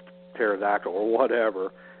 pterodactyl or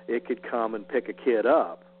whatever, it could come and pick a kid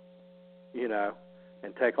up,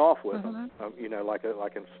 and take off with them, like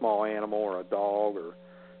a small animal or a dog or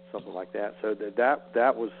something like that. So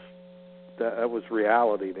that was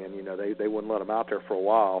reality then. They wouldn't let them out there for a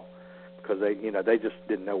while because they just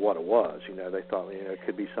didn't know what it was. They thought it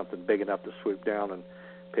could be something big enough to swoop down and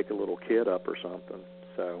pick a little kid up or something.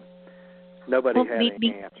 So nobody had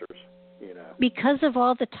any answers. Because of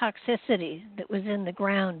all the toxicity that was in the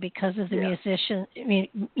ground, because of the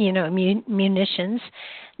munitions,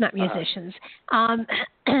 not musicians.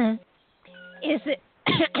 Is it?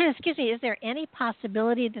 Excuse me. Is there any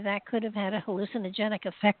possibility that could have had a hallucinogenic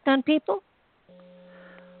effect on people?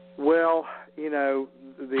 Well, the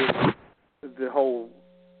whole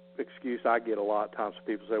excuse I get a lot of times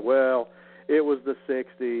when people say, well, it was the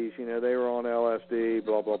 60s, they were on LSD,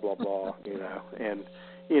 blah, blah, blah, blah, and,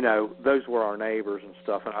 those were our neighbors and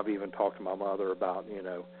stuff, and I've even talked to my mother about,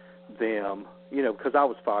 them, because I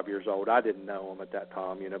was 5 years old. I didn't know them at that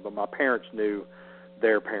time, but my parents knew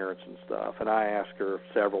their parents and stuff, and I asked her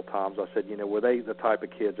several times, I said, were they the type of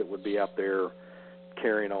kids that would be up there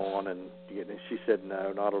carrying on? And she said,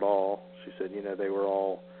 no, not at all. She said, they were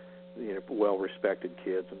all, well-respected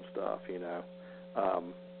kids and stuff,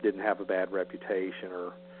 didn't have a bad reputation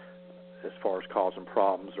or as far as causing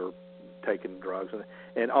problems or taking drugs.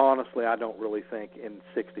 And honestly, I don't really think in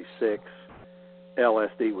 66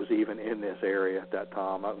 LSD was even in this area at that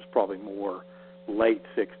time. It was probably more late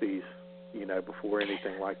 60s, before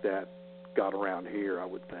anything like that got around here, I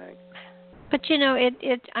would think. But,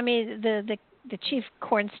 the Chief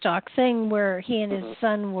Cornstalk thing where he and his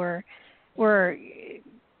son were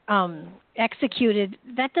executed,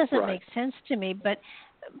 that doesn't make sense to me. But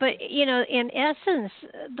in essence,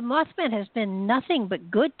 the Mothman has been nothing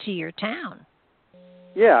but good to your town.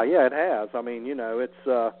 Yeah, it has. I mean,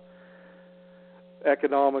 it's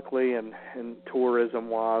economically and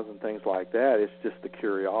tourism-wise and things like that. It's just the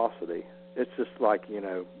curiosity. It's just like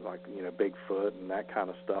Bigfoot and that kind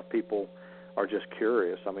of stuff. People are just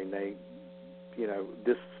curious. I mean,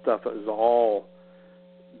 this stuff is all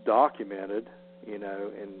documented, in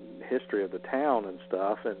history of the town and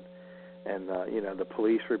stuff, and the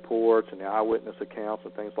police reports and the eyewitness accounts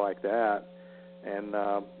and things like that, and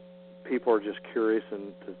people are just curious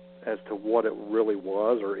as to what it really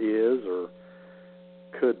was or is or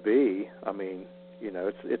could be. I mean,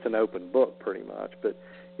 it's an open book pretty much, but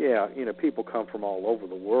people come from all over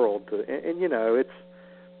the world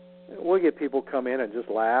we'll get people come in and just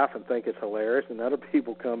laugh and think it's hilarious, and other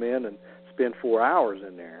people come in and spend 4 hours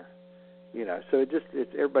in there. So it's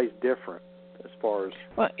everybody's different as far as.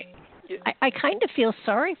 Well, I kind of feel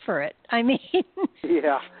sorry for it. I mean.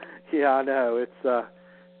 Yeah, I know. It's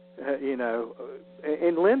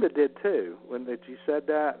and Linda did too. When you said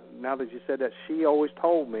that, now that you said that, she always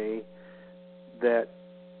told me that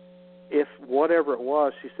if whatever it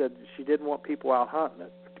was, she said she didn't want people out hunting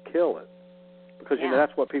it to kill it, because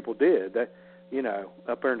that's what people did. That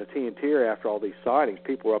up there in the TNT area after all these sightings,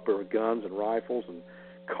 people were up there with guns and rifles and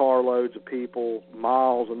carloads of people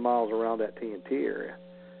miles and miles around that TNT area.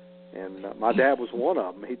 And my dad was one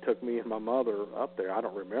of them. He took me and my mother up there. I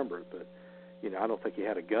don't remember it, but I don't think he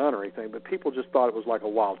had a gun or anything. But people just thought it was like a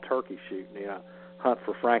wild turkey shooting, hunt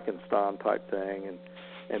for Frankenstein type thing.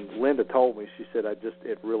 And Linda told me, she said,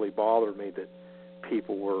 it really bothered me that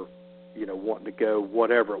people were, wanting to go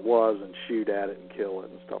whatever it was and shoot at it and kill it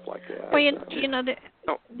and stuff like that. Well,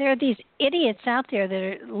 there are these idiots out there that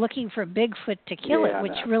are looking for Bigfoot to kill it,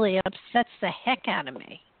 which really upsets the heck out of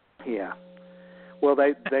me. Yeah. Well,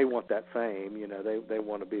 they want that fame, they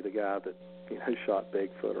want to be the guy that shot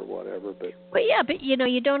Bigfoot or whatever. But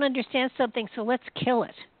you don't understand something, so let's kill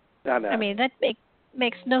it. I know. I mean, that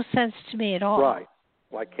makes no sense to me at all. Right,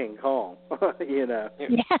 like King Kong, you know.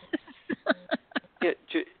 Yes.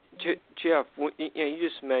 Jeff, you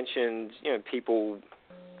just mentioned people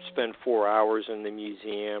spend 4 hours in the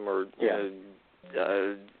museum, or they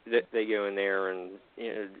go in there and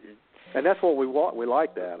And that's what we want. We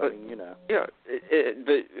like that. I mean, Yeah,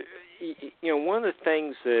 but one of the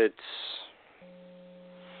things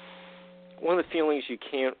one of the feelings you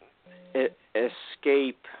can't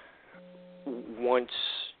escape once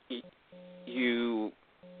you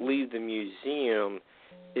leave the museum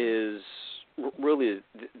is really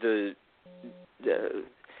the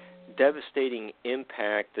devastating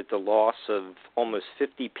impact that the loss of almost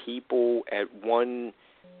 50 people at one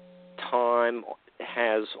time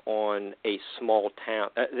has on a small town.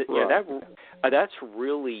 That's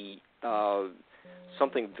really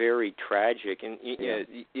something very tragic, and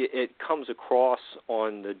it comes across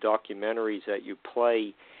on the documentaries that you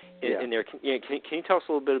play in there. Can you tell us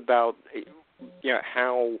a little bit about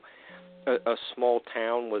how a small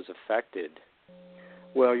town was affected?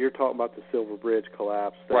 Well, you're talking about the Silver Bridge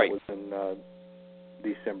collapse. That right. was in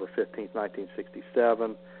December 15th,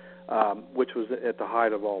 1967, which was at the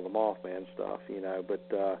height of all the Mothman stuff, But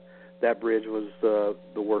that bridge was the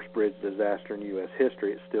worst bridge disaster in U.S.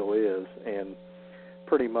 history. It still is. And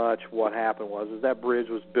pretty much what happened was that bridge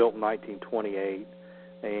was built in 1928,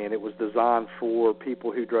 and it was designed for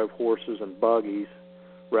people who drove horses and buggies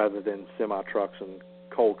rather than semi-trucks and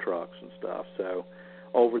coal trucks and stuff. So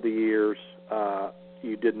over the years,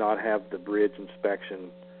 you did not have the bridge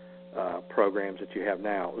inspection programs that you have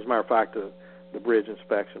now. As a matter of fact, the bridge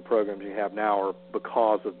inspection programs you have now are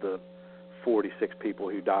because of the 46 people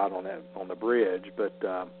who died on the bridge. But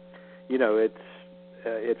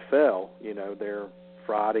it fell. There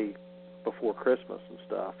Friday before Christmas and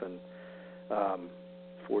stuff, and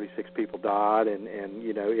 46 people died, and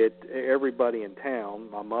everybody in town.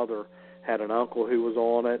 My mother had an uncle who was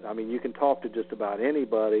on it. I mean, you can talk to just about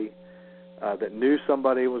anybody that knew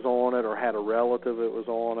somebody was on it or had a relative that was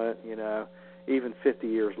on it, even 50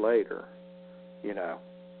 years later,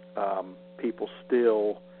 people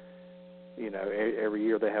still, every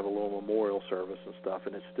year they have a little memorial service and stuff,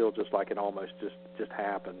 and it's still just like it almost just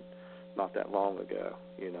happened not that long ago,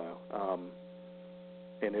 and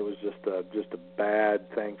it was just a bad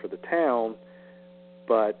thing for the town,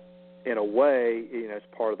 but in a way, it's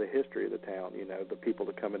part of the history of the town. The people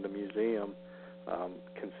that come in the museum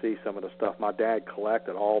can see some of the stuff. My dad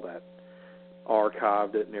collected all that,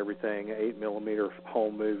 archived it and everything, 8mm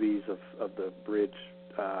home movies of the bridge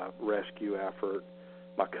rescue effort.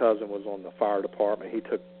 My cousin was on the fire department. He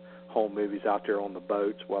took home movies out there on the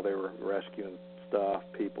boats while they were rescuing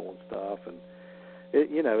people and stuff. And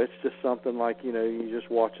it's just something like, you're just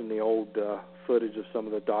watching the old footage of some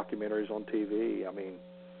of the documentaries on TV. I mean,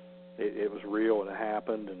 it was real and it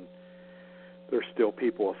happened, and there's still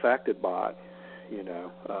people affected by it.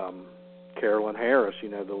 Carolyn Harris,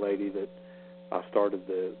 the lady that I started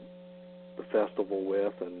the festival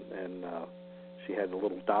with, and she had a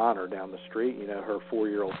little diner down the street. Her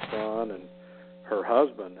 4-year-old son and her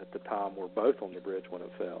husband at the time were both on the bridge when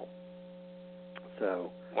it fell.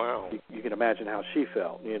 So wow, you can imagine how she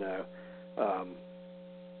felt.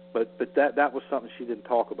 But that was something she didn't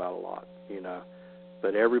talk about a lot.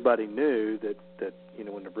 But everybody knew that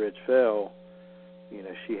when the bridge fell,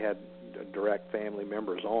 she had direct family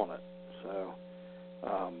members on it. So,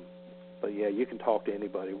 but yeah, you can talk to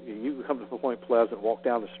anybody. You can come to Point Pleasant, walk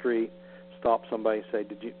down the street, stop somebody, and say,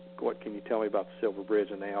 what can you tell me about the Silver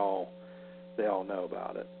Bridge? And they all know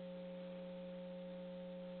about it.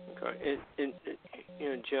 Okay, and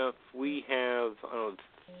Jeff, we have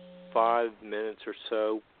 5 minutes or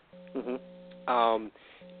so. Mm-hmm. Are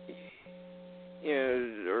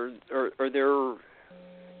there? Do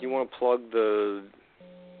you want to plug the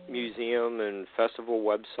museum and festival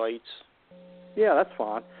websites? Yeah, that's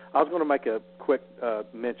fine. I was going to make a quick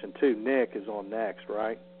mention too. Nick is on next,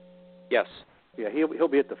 right? Yes. Yeah, he'll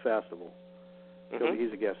be at the festival. Mm-hmm.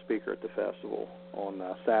 He's a guest speaker at the festival on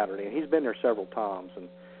Saturday, and he's been there several times, and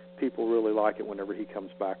people really like it whenever he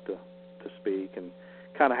comes back to speak, and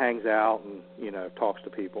kind of hangs out and talks to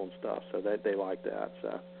people and stuff. So they like that.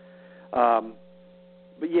 So,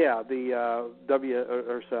 but yeah, the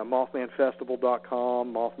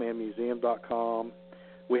MothmanFestival.com, MothmanMuseum.com.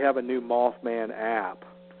 We have a new Mothman app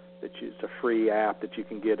it's a free app that you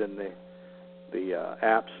can get in the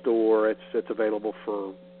App Store. It's available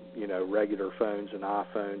for regular phones and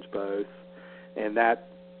iPhones both, and that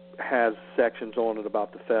has sections on it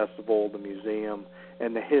about the festival, the museum,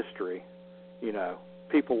 and the history.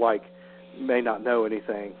 People may not know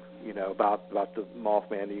anything about the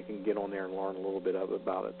Mothman. You can get on there and learn a little bit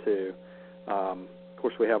about it too. Of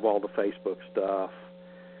course, we have all the Facebook stuff.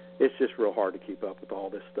 It's just real hard to keep up with all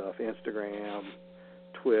this stuff. Instagram,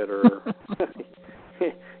 Twitter.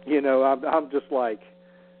 I'm just like,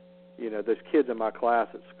 those kids in my class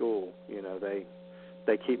at school.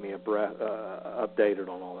 They keep me updated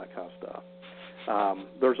on all that kind of stuff.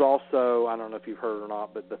 There's also, I don't know if you've heard or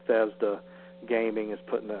not, but Bethesda Gaming is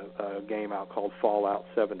putting a game out called Fallout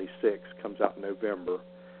 76. Comes out in November.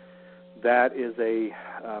 That is a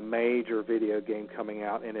major video game coming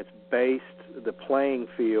out, and it's based, the playing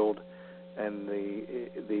field and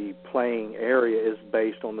the playing area is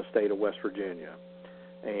based on the state of West Virginia.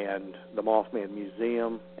 And the Mothman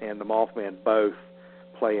Museum and the Mothman both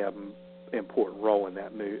play an important role in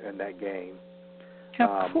that game.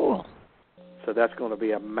 How cool. So that's going to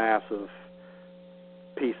be a massive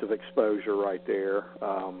piece of exposure right there.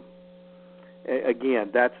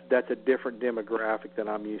 Again, that's a different demographic than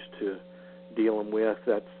I'm used to dealing with.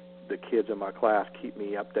 That's the kids in my class keep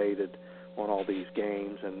me updated on all these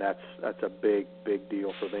games, and that's a big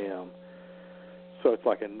deal for them. So it's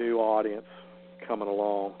like a new audience coming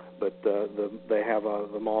along, but they have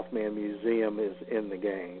the Mothman Museum is in the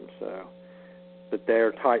game, so. But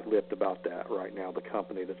they're tight-lipped about that right now. The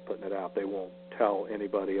company that's putting it out, they won't tell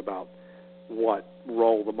anybody about what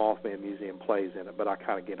role the Mothman Museum plays in it, but I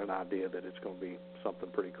kind of get an idea that it's going to be something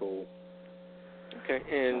pretty cool. Okay,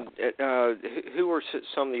 and who are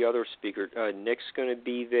some of the other speakers? Nick's going to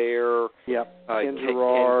be there. Yep, Ken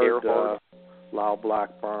Gerard, Lyle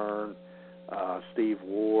Blackburn, Steve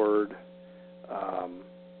Ward,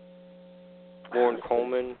 Lauren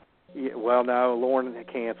Coleman. Yeah, well, no, Lauren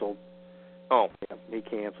canceled. Oh, yeah, he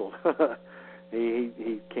canceled.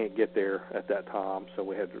 He can't get there at that time, so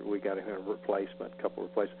we got a couple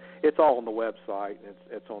replacements. It's all on the website.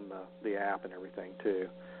 It's on the app and everything too.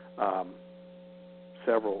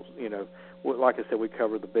 Several, like I said, we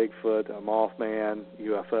covered the Bigfoot, Mothman,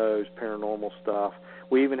 UFOs, paranormal stuff.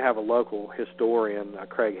 We even have a local historian,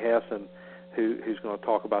 Craig Hessen, who's going to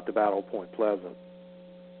talk about the Battle of Point Pleasant.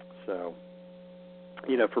 So,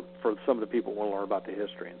 for some of the people who want to learn about the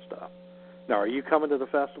history and stuff. Now, are you coming to the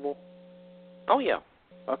festival? Oh, yeah.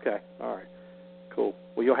 Okay, all right. Cool.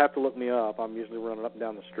 Well, you'll have to look me up. I'm usually running up and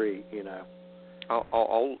down the street, I'll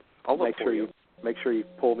look for you. Make sure you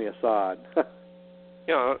pull me aside.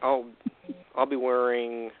 Yeah, I'll be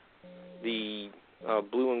wearing the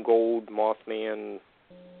blue and gold Mothman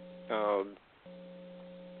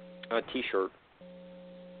T-shirt.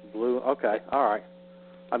 Blue. Okay. All right.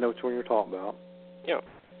 I know which one you're talking about. Yeah.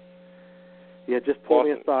 Yeah. Just pull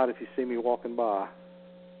me aside if you see me walking by.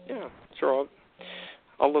 Yeah. Sure.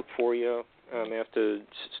 I'll look for you. I have to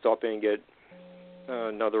stop in and get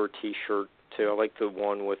another T-shirt too. I like the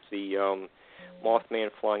one with the Mothman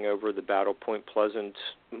flying over the Battle Point Pleasant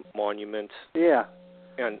monument. Yeah.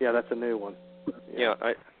 And that's a new one. Yeah,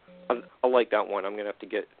 I like that one. I'm gonna have to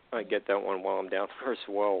get that one while I'm down there as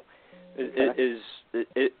well. Okay.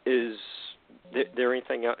 Is there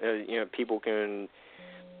anything people can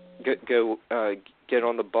go get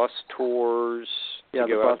on the bus tours? Yeah,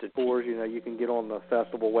 the bus tours. You can get on the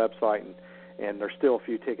festival website, and there's still a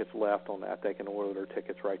few tickets left on that. They can order their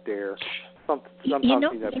tickets right there. Sometimes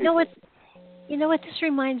You know what this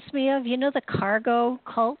reminds me of? The cargo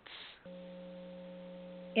cults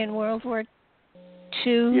in World War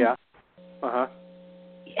II? Yeah. Uh-huh.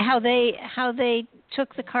 How they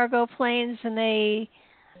took the cargo planes and they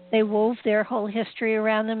wove their whole history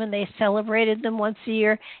around them and they celebrated them once a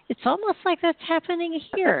year. It's almost like that's happening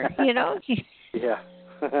here, Yeah.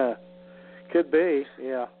 Could be,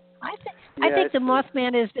 yeah. I think the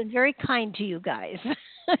Mothman has been very kind to you guys.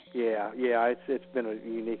 Yeah, it's been a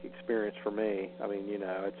unique experience for me. I mean,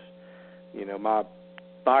 it's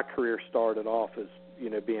my career started off as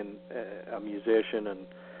being a musician and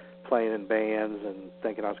playing in bands and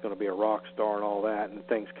thinking I was going to be a rock star and all that, and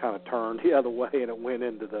things kind of turned the other way, and it went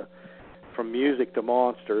into from music to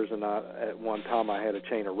monsters. And at one time I had a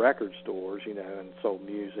chain of record stores, and sold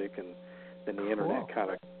music, and then the internet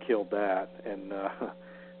kind of killed that, and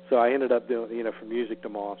so I ended up doing, from music to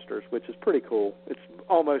monsters, which is pretty cool. It's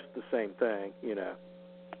almost the same thing,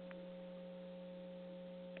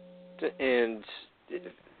 And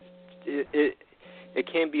it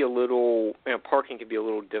can be a little, parking can be a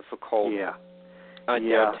little difficult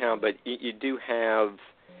downtown, but you do have,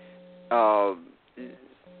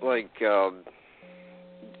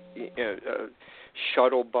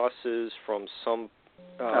 shuttle buses from some...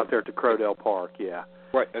 out there to Crowdell Park, yeah.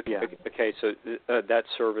 Right, okay, so that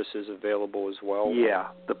service is available as well? Yeah,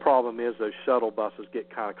 the problem is those shuttle buses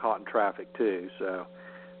get kind of caught in traffic too, so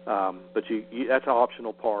But that's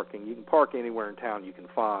optional parking. You can park anywhere in town you can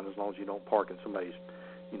find, as long as you don't park in somebody's,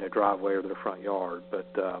 driveway or their front yard. But,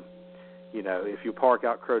 if you park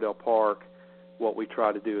out Crowdell Park, what we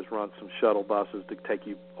try to do is run some shuttle buses to take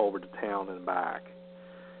you over to town and back.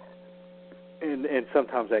 And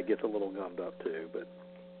sometimes that gets a little gummed up too, but,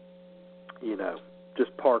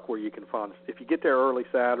 just park where you can find. If you get there early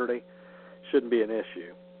Saturday, shouldn't be an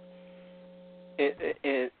issue.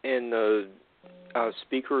 And the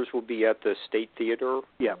speakers will be at the State Theater?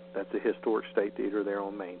 Yeah, that's the historic State Theater there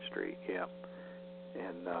on Main Street, yeah.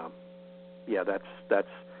 And, that's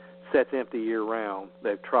sets empty year-round.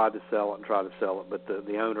 They've tried to sell it, but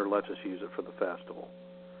the owner lets us use it for the festival.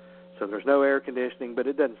 So there's no air conditioning, but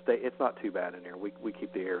it's not too bad in here. We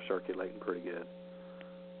keep the air circulating pretty good.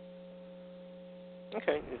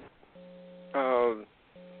 Okay. Is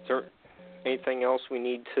there anything else we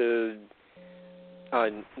need to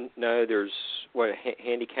know? There's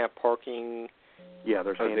handicap parking. Yeah,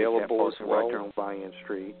 there's available handicap parking as well. Right there on Vian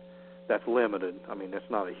Street. That's limited. I mean, it's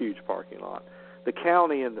not a huge parking lot. The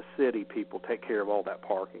county and the city people take care of all that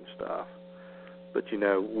parking stuff. But,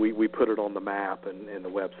 we put it on the map and the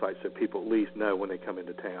website so people at least know when they come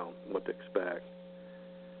into town what to expect.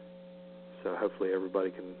 So hopefully everybody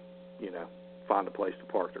can, find a place to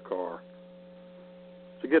park their car.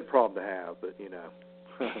 It's a good problem to have, but,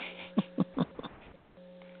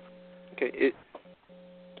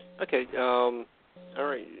 Okay. All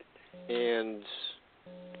right. And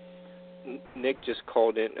Nick just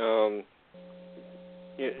called in.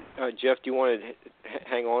 Jeff, do you want to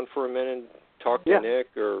hang on for a minute and talk to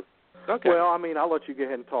Nick? Or okay. Well, I'll let you go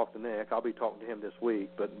ahead and talk to Nick. I'll be talking to him this week,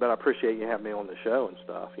 but I appreciate you having me on the show and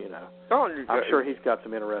stuff. Oh, I'm sure he's got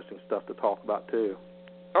some interesting stuff to talk about too.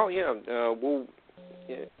 Oh yeah, we'll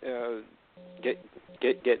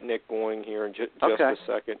get Nick going here in just a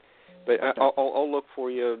second. But okay. I'll look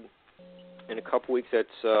for you in a couple weeks. That's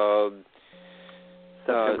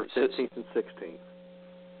September 15th and 16th.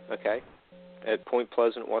 Okay. At Point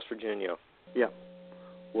Pleasant, West Virginia. Yeah.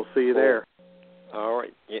 We'll see you there. All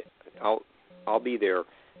right. Yeah. I'll be there.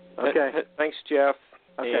 Okay. Thanks, Jeff.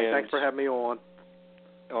 Okay. And thanks for having me on.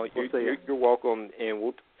 Oh, you're welcome. And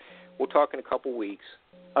we'll talk in a couple weeks.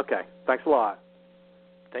 Okay. Thanks a lot.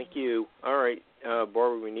 Thank you. All right,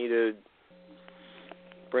 Barbara. We need to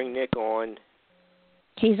bring Nick on.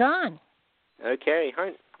 He's on. Okay.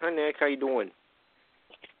 Hi, Nick. How you doing?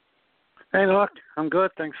 Hey, look, I'm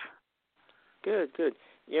good, thanks. Good.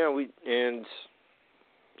 Yeah, and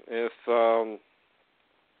if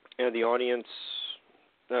the audience,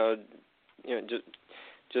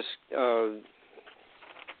 just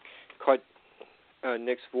caught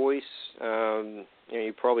Nick's voice.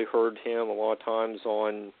 You probably heard him a lot of times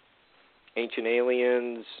on Ancient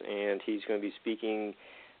Aliens, and he's going to be speaking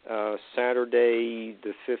Saturday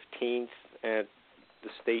the 15th at the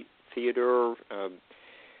State Theater.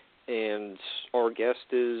 And our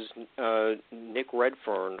guest is Nick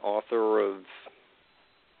Redfern, author of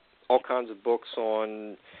all kinds of books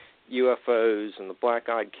on UFOs and the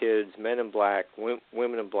Black-Eyed Kids, Men in Black,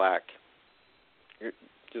 Women in Black.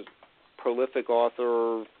 Just prolific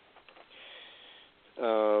author,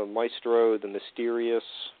 maestro, the mysterious.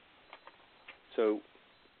 So,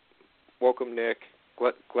 welcome, Nick.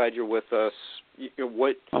 Glad you're with us.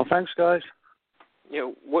 Well, thanks, guys.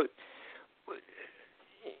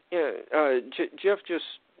 Jeff just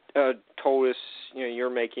told us, you're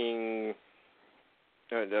making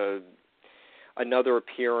another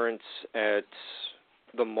appearance at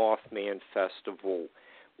the Mothman Festival.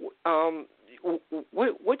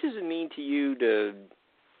 What does it mean to you to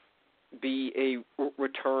be a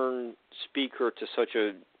return speaker to such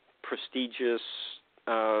a prestigious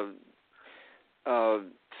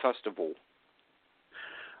festival?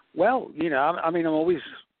 Well, I'm always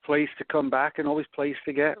pleased to come back and always pleased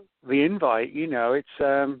to get the invite.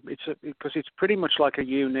 Because it's pretty much like a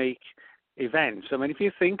unique event. I mean, if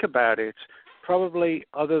you think about it, probably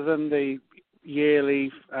other than the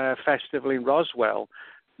yearly festival in Roswell,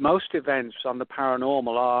 most events on the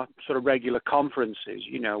paranormal are sort of regular conferences,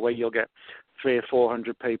 where you'll get 300 or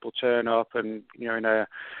 400 people turn up and,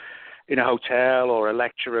 in a hotel or a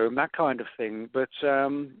lecture room, that kind of thing. But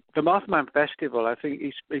the Mothman Festival, I think,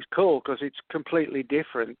 is cool because it's completely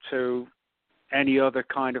different to any other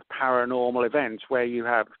kind of paranormal event where you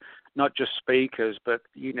have not just speakers, but,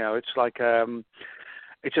 it's like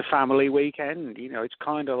it's a family weekend. It's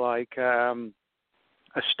kind of like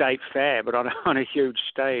a state fair, but on a huge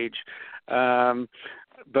stage.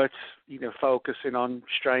 But, focusing on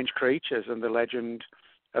strange creatures and the legend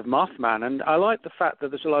of Mothman. And I like the fact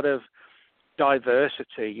that there's a lot of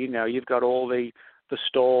diversity. You've got all the the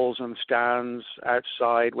stalls and stands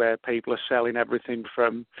outside where people are selling everything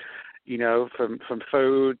from, from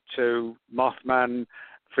food to Mothman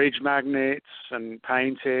fridge magnets and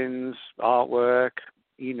paintings, artwork,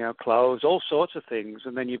 clothes, all sorts of things.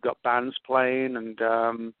 And then you've got bands playing and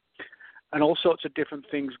all sorts of different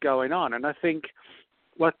things going on. And I think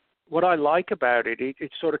what I like about it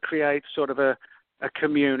sort of creates sort of a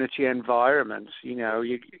community environment.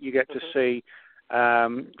 You get to see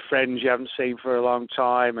friends you haven't seen for a long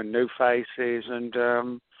time and new faces, and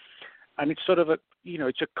it's sort of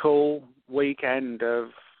it's a cool weekend of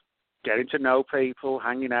getting to know people,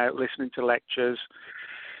 hanging out, listening to lectures,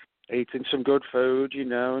 eating some good food,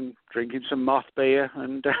 and drinking some moth beer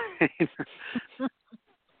and.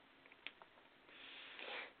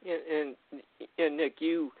 And Nick,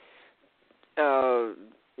 you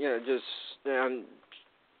just I'm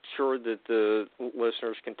sure that the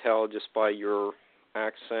listeners can tell just by your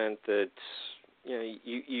accent that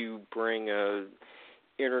you bring a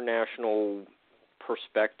international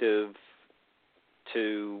perspective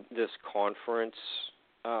to this conference.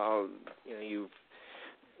 You've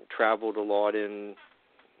traveled a lot in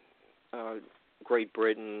Great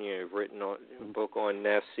Britain. You've written a book on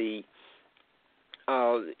Nessie.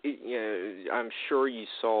 I'm sure you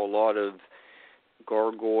saw a lot of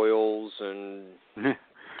gargoyles and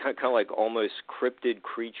kind of like almost cryptid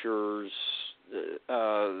creatures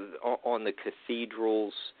on the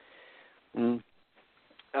cathedrals. Mm.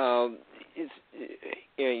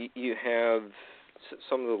 You have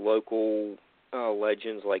some of the local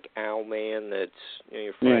legends like Owlman that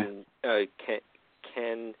your friend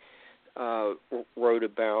Ken wrote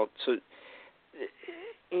about. So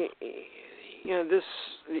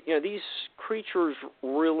these creatures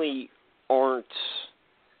really aren't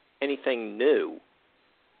anything new.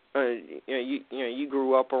 You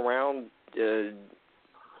grew up around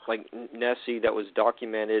like Nessie that was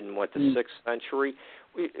documented in the 6th century.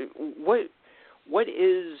 What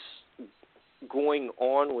is going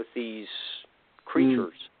on with these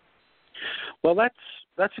creatures? Well,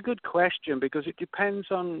 that's a good question, because it depends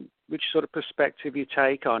on which sort of perspective you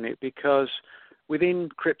take on it, because within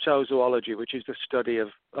cryptozoology, which is the study of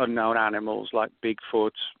unknown animals like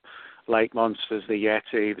Bigfoot, lake monsters, the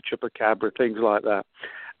Yeti, the Chupacabra, things like that,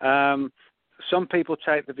 some people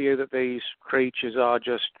take the view that these creatures are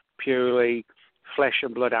just purely flesh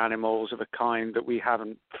and blood animals of a kind that we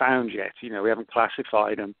haven't found yet. We haven't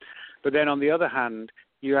classified them. But then on the other hand,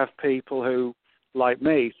 you have people who, like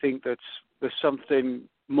me, think that there's something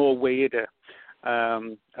more weirder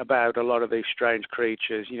about a lot of these strange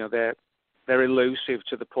creatures. They're elusive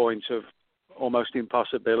to the point of almost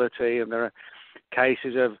impossibility, and there are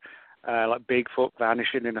cases of like Bigfoot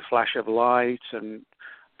vanishing in a flash of light, and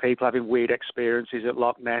people having weird experiences at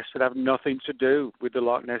Loch Ness that have nothing to do with the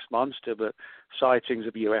Loch Ness Monster, but sightings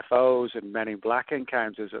of UFOs and Men in Black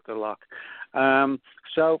encounters at the Loch.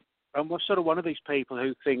 So I'm sort of one of these people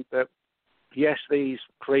who think that, yes, these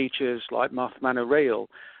creatures like Mothman are real,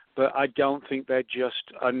 but I don't think they're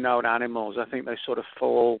just unknown animals. I think they sort of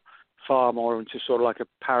fall far more into sort of like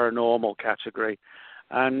a paranormal category.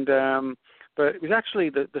 And but it was actually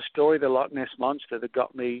the story of the Loch Ness Monster that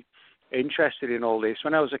got me interested in all this.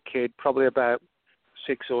 When I was a kid, probably about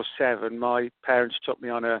 6 or 7, my parents took me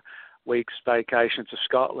on a week's vacation to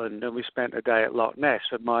Scotland, and we spent a day at Loch Ness,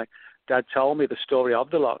 and my dad told me the story of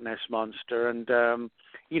the Loch Ness Monster. And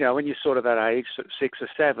when you're sort of that age, 6 or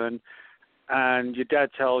 7, and your dad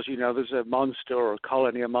tells you, there's a monster or a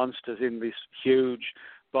colony of monsters in this huge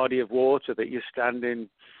body of water that you're standing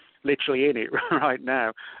literally in it right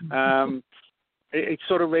now, it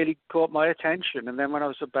sort of really caught my attention. And then when I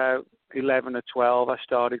was about 11 or 12, I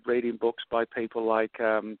started reading books by people like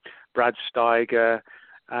Brad Steiger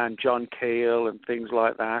and John Keel and things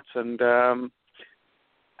like that. And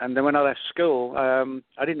then when I left school,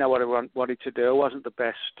 I didn't know what I wanted to do. I wasn't the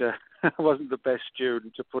best. I wasn't the best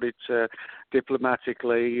student, to put it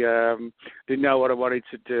diplomatically. Didn't know what I wanted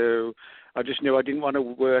to do. I just knew I didn't want to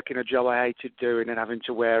work in a job I hated doing and having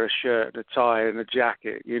to wear a shirt and a tie and a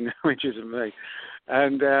jacket, which isn't me.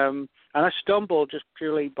 And I stumbled just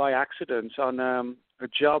purely by accident on a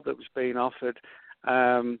job that was being offered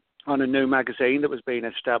on a new magazine that was being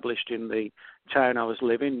established in the town I was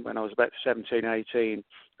living when I was about 17, 18.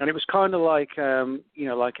 And it was kind of like,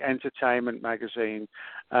 like entertainment magazine,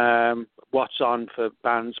 what's on for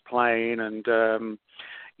bands playing and,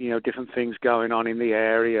 different things going on in the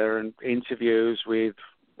area and interviews with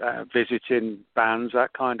visiting bands,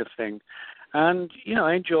 that kind of thing. And,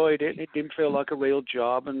 I enjoyed it. It didn't feel like a real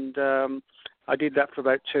job. And I did that for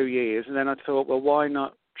about 2 years. And then I thought, well, why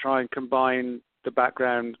not try and combine the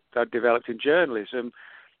background that I developed in journalism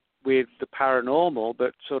with the paranormal,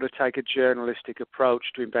 but sort of take a journalistic approach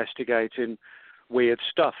to investigating weird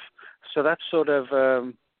stuff. So that's sort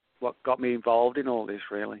of what got me involved in all this,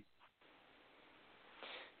 really.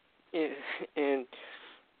 And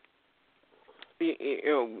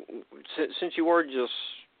since you are just,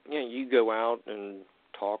 you go out and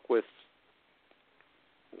talk with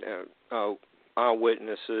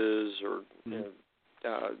eyewitnesses or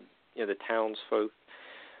the townsfolk,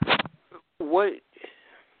 what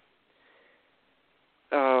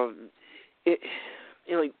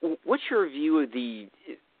what's your view of the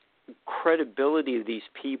credibility of these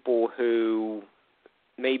people who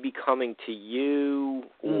may be coming to you,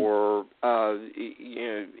 or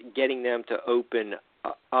getting them to open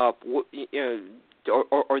up?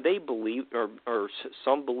 Are they are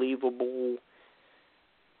some believable?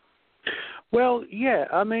 Well, yeah.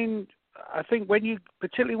 I mean, I think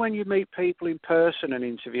particularly when you meet people in person and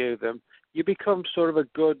interview them, you become sort of a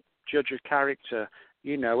good judge of character.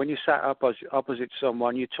 When you sat opposite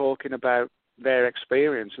someone, you're talking about their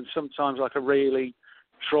experience, and sometimes like a really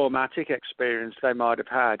traumatic experience they might have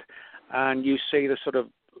had, and you see the sort of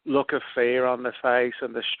look of fear on their face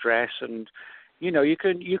and the stress, and you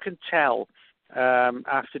can tell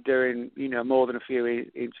after doing more than a few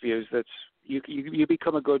interviews that you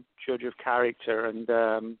become a good judge of character, and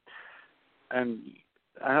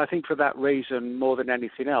I think for that reason, more than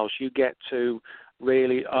anything else, you get to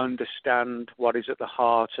really understand what is at the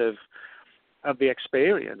heart of the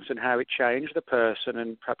experience and how it changed the person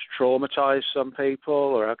and perhaps traumatized some people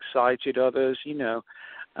or excited others,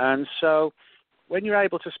 And so when you're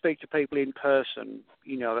able to speak to people in person,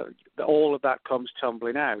 all of that comes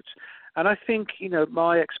tumbling out. And I think,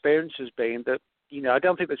 my experience has been that, I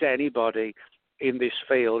don't think there's anybody in this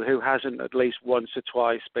field who hasn't at least once or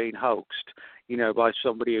twice been hoaxed, by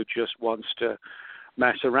somebody who just wants to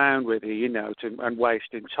mess around with you, and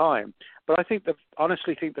wasting time. But I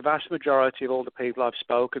honestly think the vast majority of all the people I've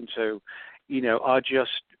spoken to, are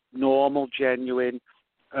just normal, genuine,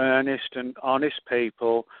 earnest and honest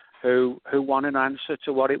people who want an answer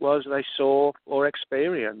to what it was they saw or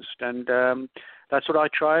experienced. And that's what I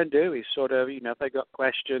try and do, is sort of, if they got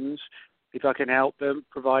questions, if I can help them,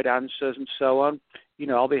 provide answers and so on,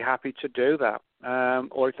 I'll be happy to do that.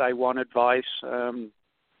 Or if they want advice,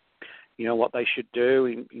 what they should do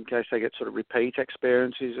in case they get sort of repeat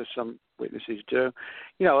experiences, as some witnesses do.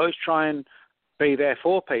 I always try and be there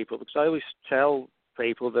for people, because I always tell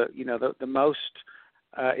people that, the most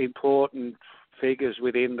important figures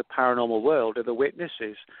within the paranormal world are the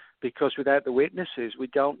witnesses, because without the witnesses, we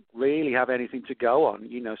don't really have anything to go on,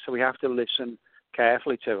 so we have to listen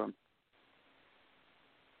carefully to them.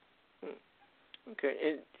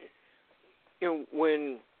 Okay. And,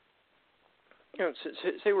 when...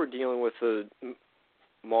 say we're dealing with a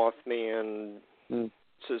Mothman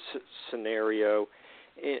scenario,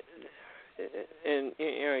 and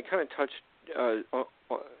I kind of touched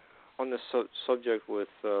on this subject with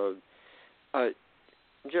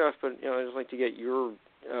Jeff, but I'd just like to get your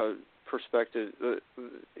perspective.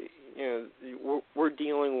 We're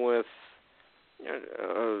dealing with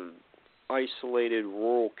isolated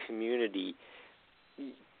rural community.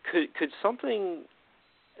 Could something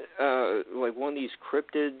like one of these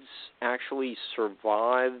cryptids actually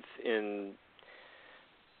survive in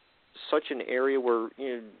such an area where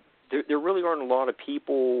there really aren't a lot of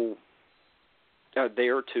people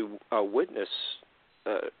there to witness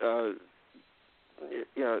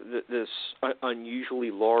this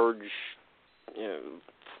unusually large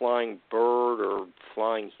flying bird or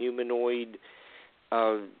flying humanoid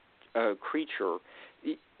creature?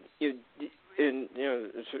 And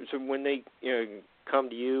so when they come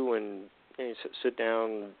to you and sit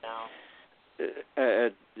down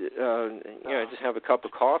just have a cup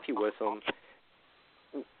of coffee with them,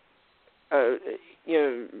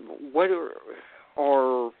 what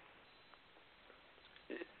are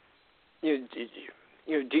do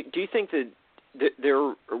you think that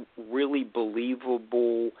they're really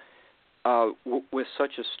believable with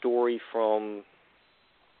such a story from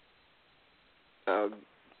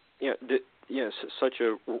such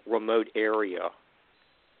a remote area?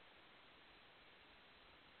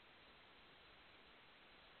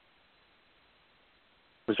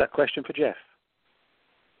 Was that question for Jeff?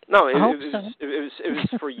 No, it was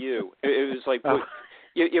for you. It was like, what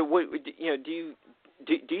do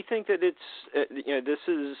you think that it's this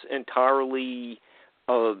is entirely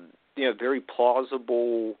very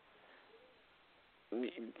plausible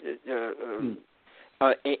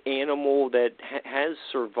animal that has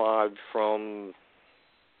survived from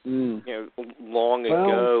long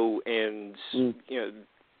ago, and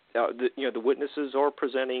the witnesses are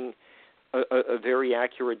presenting a very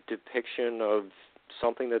accurate depiction of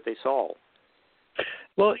something that they saw.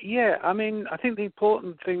 Well, yeah, I mean, I think the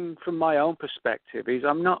important thing from my own perspective is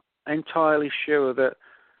I'm not entirely sure that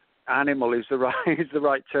animal is the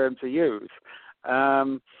right term to use.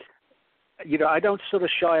 I don't sort of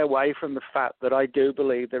shy away from the fact that I do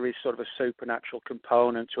believe there is sort of a supernatural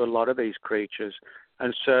component to a lot of these creatures.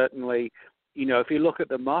 And certainly, if you look at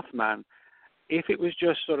the Mothman, if it was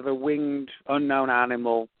just sort of a winged, unknown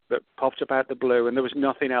animal that popped up out the blue and there was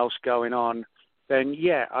nothing else going on, then,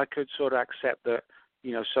 yeah, I could sort of accept that,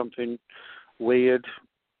 something weird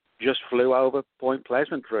just flew over Point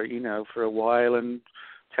Pleasant for a while and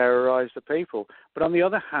terrorized the people. But on the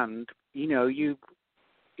other hand, you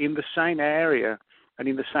in the same area and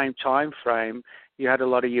in the same time frame, you had a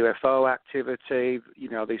lot of UFO activity.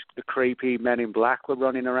 The creepy men in black were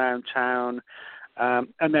running around town.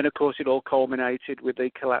 And then, of course, it all culminated with the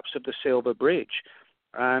collapse of the Silver Bridge.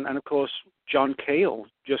 And of course, John Keel,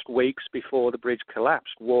 just weeks before the bridge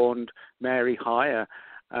collapsed, warned Mary Hyre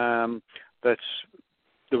that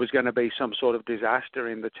there was going to be some sort of disaster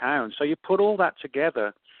in the town. So you put all that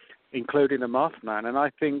together, including the Mothman, and I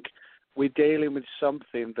think we're dealing with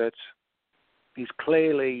something that is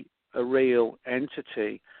clearly a real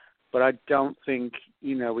entity, but I don't think,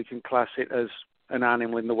 we can class it as an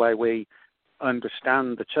animal in the way we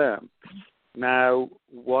understand the term. Now,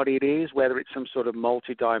 what it is, whether it's some sort of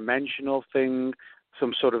multidimensional thing,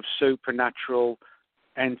 some sort of supernatural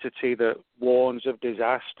entity that warns of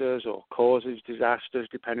disasters or causes disasters,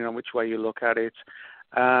 depending on which way you look at it.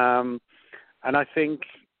 And I think,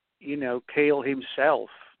 Keel himself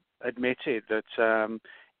admitted that,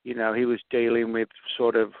 he was dealing with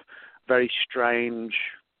sort of very strange,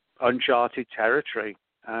 uncharted territory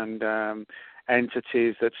and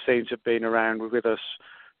entities that seem to have been around with us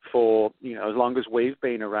for, as long as we've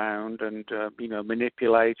been around and,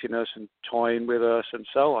 manipulating us and toying with us and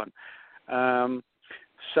so on.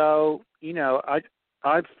 So,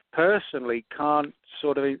 I personally can't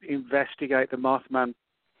sort of investigate the Mothman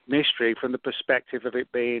mystery from the perspective of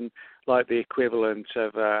it being like the equivalent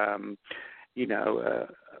of,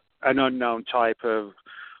 an unknown type of,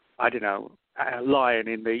 a lion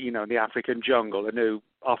in the African jungle, a new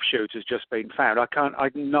offshoot has just been found.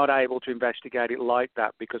 I'm not able to investigate it like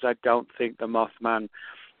that because I don't think the Mothman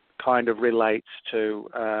kind of relates to,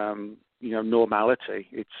 normality.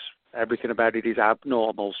 It's everything about it is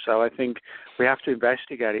abnormal. So I think we have to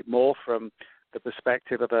investigate it more from the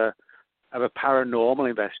perspective of a paranormal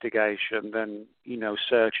investigation than,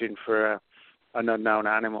 searching for an unknown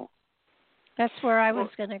animal. That's where I was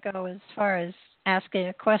going to go as far as asking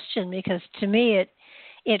a question, because to me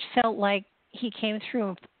it felt like he came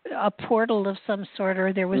through a portal of some sort,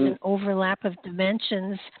 or there was an overlap of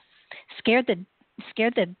dimensions, scared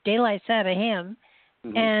the daylights out of him,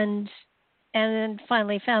 and then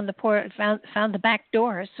finally found the back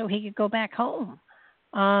door so he could go back home.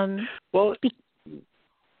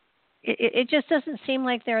 It just doesn't seem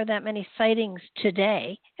like there are that many sightings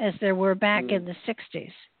today as there were back in the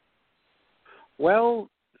 60s. Well,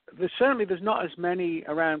 there's not as many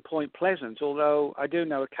around Point Pleasant, although I do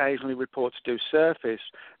know occasionally reports do surface.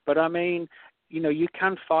 But I mean, you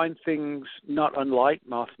can find things not unlike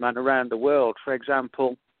Mothman around the world. For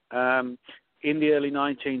example, in the early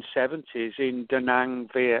 1970s in Da Nang,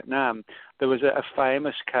 Vietnam, there was a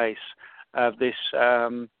famous case of this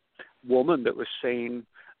woman that was seen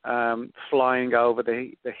flying over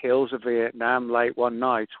the hills of Vietnam late one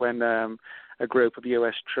night when a group of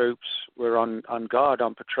U.S. troops were on guard,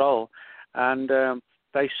 on patrol, and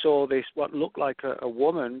they saw this, what looked like a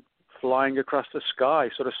woman flying across the sky,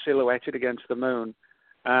 sort of silhouetted against the moon,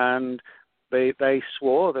 and they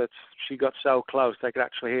swore that she got so close they could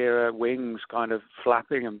actually hear her wings kind of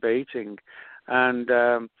flapping and beating. And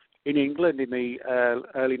in England in the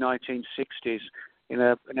early 1960s, in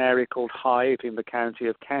an area called Hythe in the county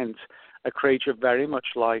of Kent, a creature very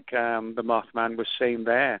much like the Mothman was seen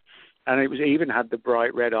there. And it was even had the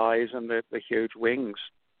bright red eyes and the huge wings.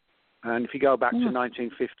 And if you go back to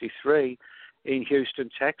 1953, in Houston,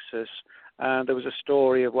 Texas, there was a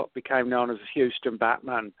story of what became known as the Houston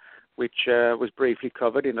Batman, which was briefly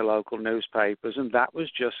covered in the local newspapers, and that was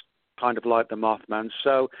just kind of like the Mothman.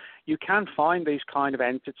 So you can find these kind of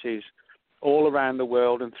entities all around the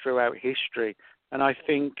world and throughout history. And I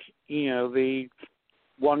think, the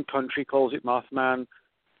one country calls it Mothman,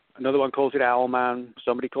 another one calls it Owlman,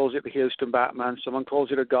 somebody calls it the Houston Batman, someone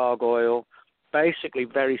calls it a gargoyle. Basically,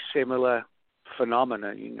 very similar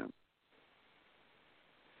phenomena,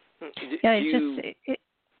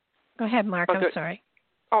 Go ahead, Mark. Okay. I'm sorry.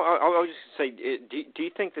 I was just going to say, do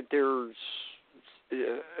you think that there's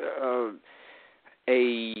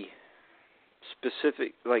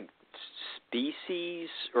specific, like, species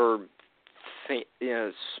or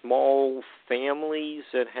small families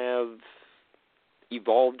that have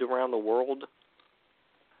evolved around the world?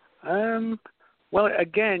 Well,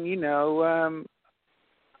 again,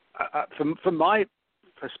 from my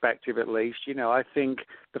perspective at least, I think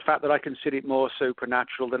the fact that I consider it more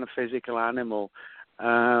supernatural than a physical animal,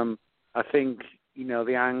 I think,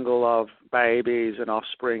 the angle of babies and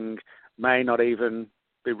offspring may not even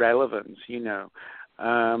be relevant,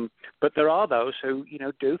 But there are those who,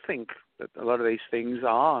 do think that a lot of these things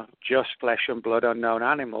are just flesh and blood unknown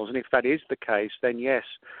animals. And if that is the case, then yes,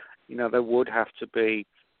 there would have to be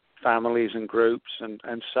families and groups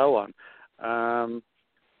and so on.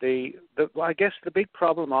 I guess the big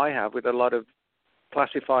problem I have with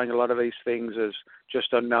classifying a lot of these things as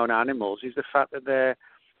just unknown animals is the fact that they're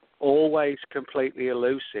always completely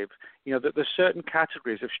elusive. That there's certain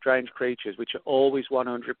categories of strange creatures which are always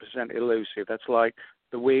 100% elusive. That's like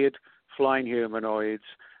the weird flying humanoids,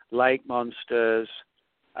 lake monsters,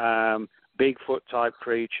 Bigfoot type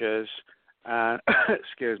creatures,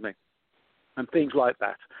 excuse me, and things like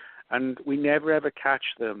that. And we never ever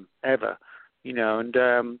catch them ever,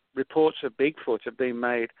 And reports of Bigfoot have been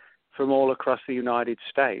made from all across the United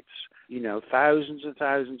States. Thousands and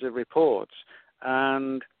thousands of reports.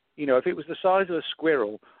 And if it was the size of a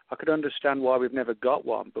squirrel, I could understand why we've never got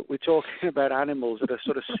one. But we're talking about animals that are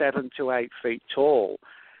sort of 7 to 8 feet tall.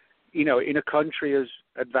 In a country as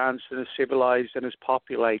advanced and as civilized and as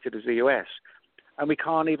populated as the US. And we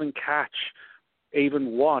can't even catch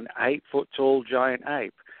even one 8-foot-tall giant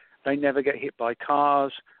ape. They never get hit by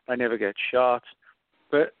cars. They never get shot.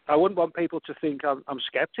 But I wouldn't want people to think I'm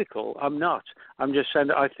skeptical. I'm not. I'm just saying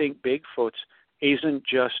that I think Bigfoot isn't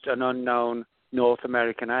just an unknown North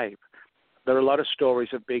American ape. There are a lot of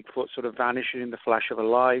stories of Bigfoot sort of vanishing in the flash of a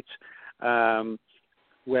light,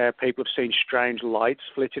 where people have seen strange lights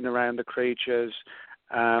flitting around the creatures,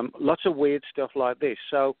 lots of weird stuff like this.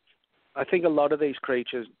 So I think a lot of these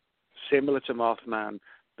creatures, similar to Mothman,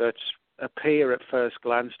 that appear at first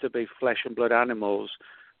glance to be flesh and blood animals,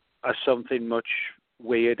 are something much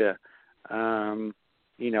weirder.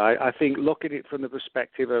 I think look at it from the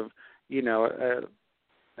perspective of,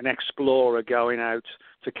 an explorer going out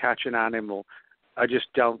to catch an animal. I just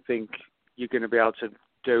don't think you're going to be able to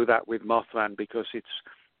do that with Mothman because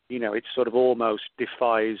it's sort of almost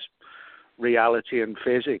defies reality and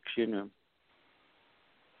physics, And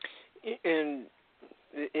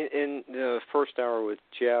in the first hour with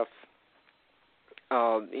Jeff,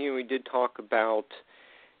 we did talk about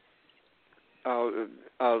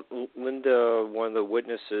Linda, one of the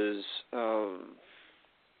witnesses,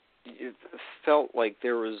 it felt like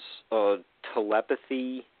there was a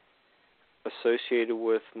telepathy associated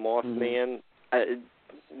with Mothman.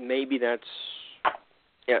 Maybe that's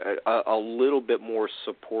a little bit more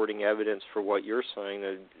supporting evidence for what you're saying,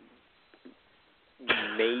 that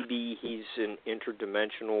maybe he's an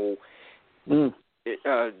interdimensional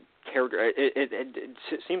character. It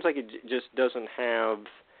seems like it just doesn't have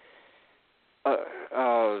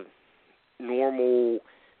normal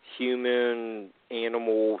human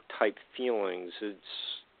animal type feelings. It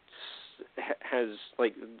has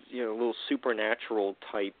like little supernatural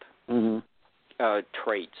type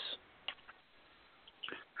traits.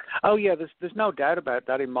 Oh yeah, there's no doubt about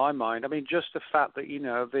that in my mind. I mean, just the fact that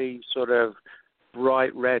the sort of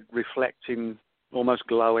bright red, reflecting, almost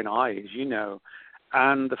glowing eyes,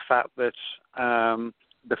 and the fact that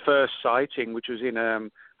the first sighting, which was in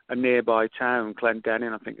a nearby town,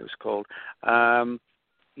 Clendenin, I think it was called,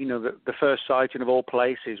 the first sighting of all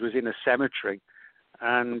places was in a cemetery,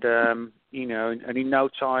 and and in no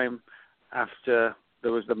time after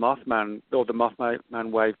there was the Mothman, or the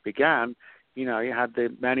Mothman wave began, you had the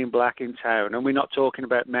Men in Black in town, and we're not talking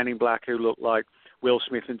about Men in Black who looked like Will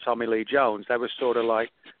Smith and Tommy Lee Jones. They were sort of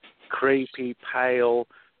like creepy, pale,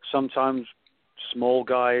 sometimes small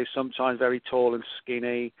guys, sometimes very tall and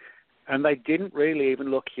skinny, and they didn't really even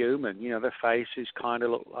look human. Their faces kind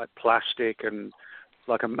of looked like plastic and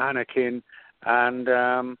like a mannequin, and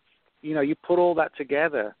you put all that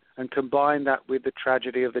together and combine that with the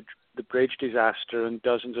tragedy of the bridge disaster and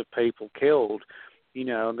dozens of people killed,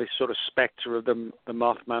 and this sort of spectre of the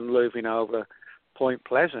Mothman looming over Point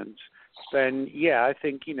Pleasant, then yeah, I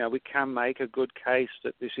think we can make a good case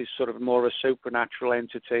that this is sort of more a supernatural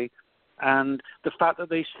entity, and the fact that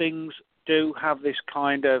these things do have this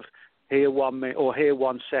kind of here 1 minute or here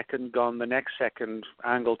 1 second gone the next second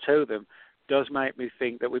angle to them does make me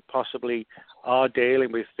think that we possibly are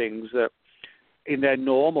dealing with things that in their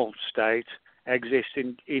normal state exist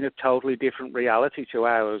in a totally different reality to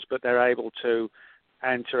ours, but they're able to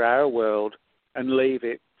enter our world and leave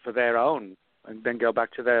it for their own and then go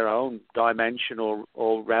back to their own dimension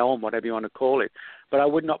or realm, whatever you want to call it. But I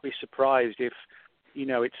would not be surprised if,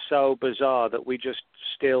 it's so bizarre that we just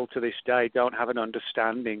still to this day don't have an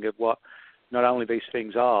understanding of what not only these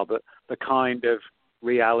things are, but the kind of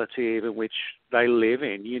reality in which they live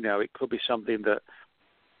in. It could be something that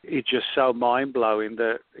it's just so mind-blowing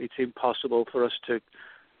that it's impossible for us to,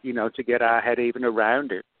 to get our head even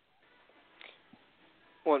around it.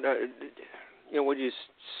 Well, what you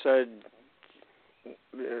said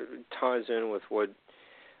ties in with what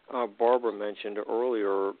Barbara mentioned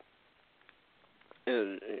earlier.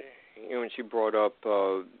 When she brought up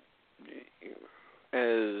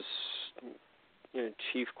as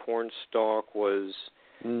Chief Cornstalk was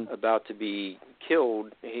about to be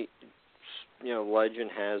killed, he,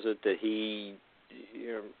 legend has it that he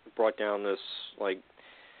brought down this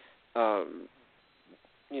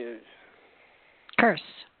curse.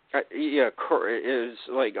 It was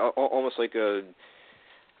almost like a.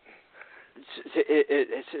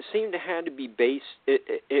 It seemed to have to be based.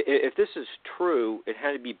 If this is true, it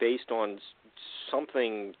had to be based on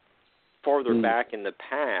something farther back in the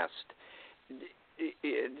past.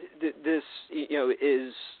 This,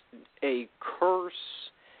 is a curse,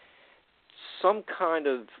 some kind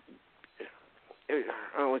of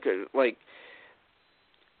like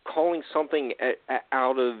calling something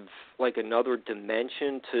out of another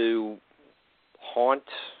dimension to haunt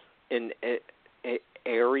an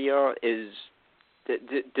area. Is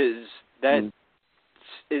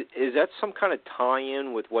that some kind of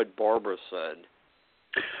tie-in with what Barbara said?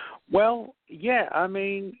 Well, yeah. I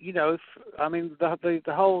mean, the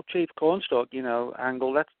whole Chief Cornstalk,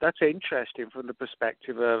 angle. That's interesting from the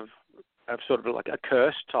perspective of sort of like a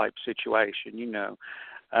curse type situation,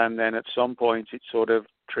 and then at some point it sort of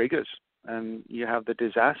triggers and you have the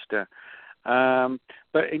disaster.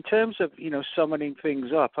 But in terms of, summoning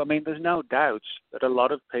things up, I mean, there's no doubt that a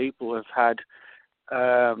lot of people have had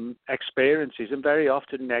experiences, and very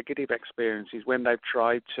often negative experiences, when they've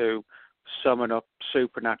tried to summon up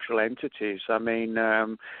supernatural entities. I mean,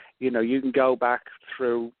 you can go back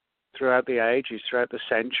throughout the ages, throughout the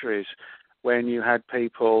centuries, when you had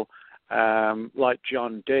people like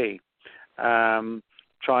John Dee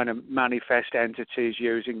trying to manifest entities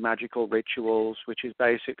using magical rituals, which is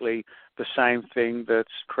basically the same thing that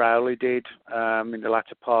Crowley did in the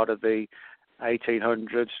latter part of the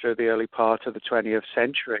 1800s through the early part of the 20th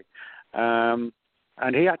century. And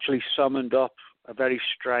he actually summoned up a very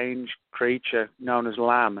strange creature known as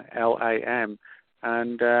Lam, L-A-M.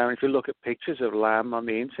 And if you look at pictures of Lam on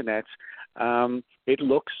the internet, it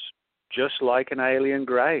looks just like an alien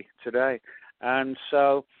grey today. And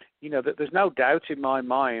so, there's no doubt in my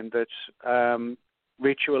mind that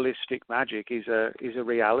ritualistic magic is a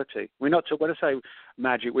reality. We're not when I say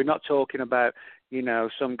magic, we're not talking about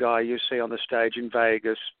some guy you see on the stage in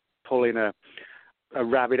Vegas pulling a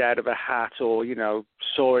rabbit out of a hat or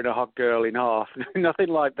sawing a hot girl in half. Nothing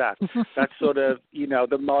like that. That's sort of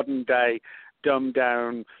the modern day dumbed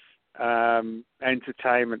down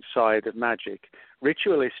entertainment side of magic.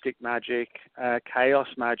 Ritualistic magic,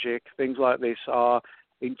 chaos magic, things like this are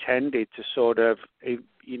intended to sort of,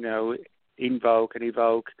 invoke and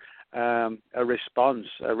evoke a response,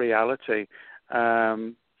 a reality.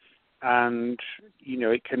 And,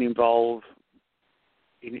 it can involve,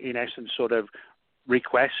 in essence, sort of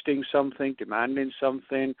requesting something, demanding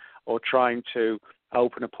something, or trying to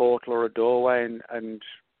open a portal or a doorway and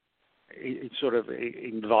it sort of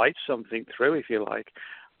invites something through, if you like.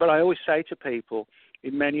 But I always say to people,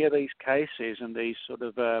 in many of these cases and these sort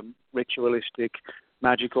of ritualistic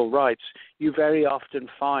magical rites, you very often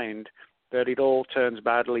find that it all turns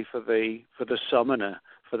badly for the summoner,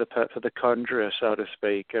 for the conjurer, so to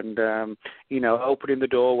speak. And opening the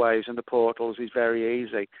doorways and the portals is very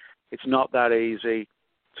easy. It's not that easy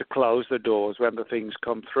to close the doors when the things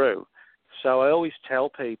come through. So I always tell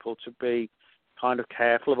people to be kind of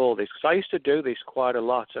careful of all this, because I used to do this quite a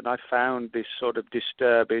lot, and I found this sort of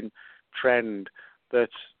disturbing trend that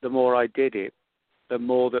the more I did it, the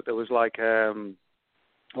more that there was like a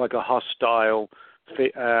hostile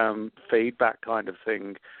feedback kind of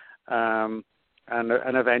thing, and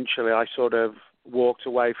eventually I sort of walked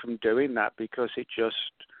away from doing that because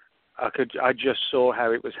I just saw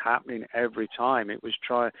how it was happening every time. It was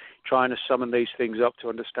trying to summon these things up to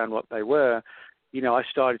understand what they were. I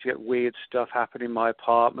started to get weird stuff happening in my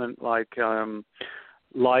apartment, like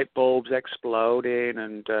light bulbs exploding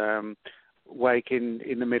and waking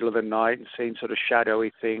in the middle of the night and seeing sort of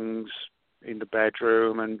shadowy things in the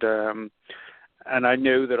bedroom. And I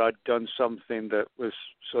knew that I'd done something that was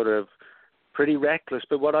sort of pretty reckless.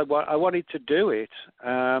 But what I wanted to do it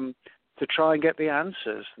to try and get the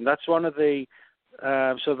answers. And that's one of the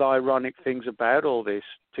sort of ironic things about all this.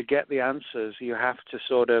 To get the answers, you have to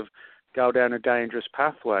sort of go down a dangerous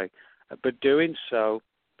pathway. But doing so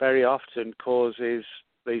very often causes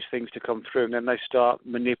these things to come through, and then they start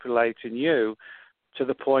manipulating you to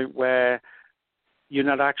the point where you're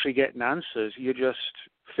not actually getting answers. You're just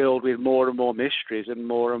filled with more and more mysteries and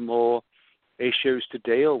more issues to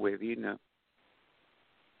deal with, you know.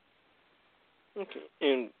 Okay,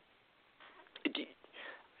 and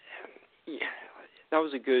that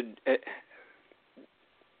was a good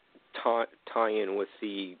tie-in with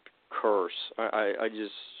the curse. I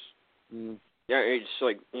just, yeah, it's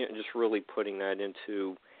like, you know, just really putting that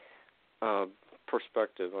into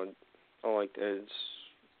perspective. I like that.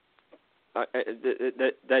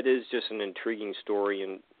 That is just an intriguing story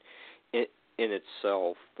in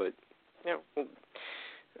itself. But you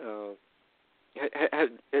know,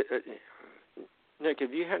 Nick,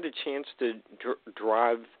 have you had a chance to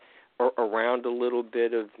drive around a little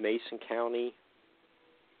bit of Mason County?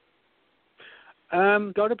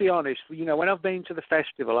 Got to be honest, you know, when I've been to the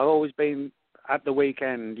festival, I've always been at the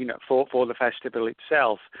weekend, you know, for the festival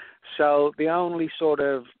itself. So the only sort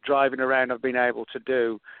of driving around I've been able to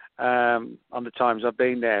do on the times I've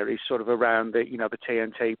been there is sort of around the, you know, the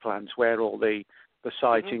TNT plants where all the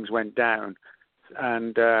sightings went down.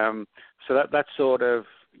 And so that's sort of,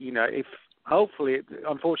 you know, if hopefully,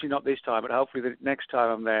 unfortunately not this time, but hopefully the next time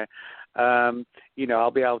I'm there, you know,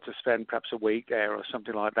 I'll be able to spend perhaps a week there or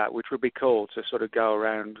something like that, which would be cool to sort of go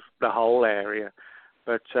around the whole area.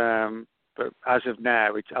 But as of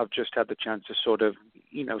now, I've just had the chance to sort of,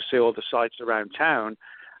 you know, see all the sites around town,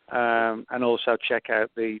 and also check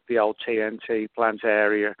out the old TNT plant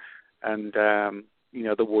area and, you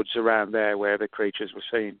know, the woods around there where the creatures were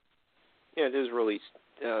seen. Yeah, it is really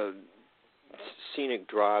scenic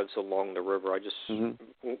drives along the river. I just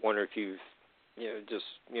wonder if you've, you know, just,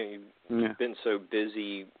 you know, you've been so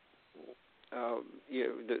busy, you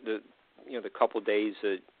know, the couple of days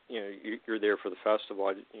that, you know, you're there for the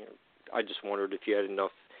festival. I just wondered if you had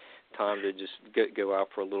enough time to just go out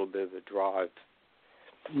for a little bit of a drive.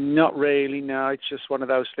 Not really, no. It's just one of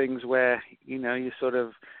those things where, you know, you're sort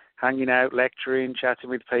of hanging out, lecturing, chatting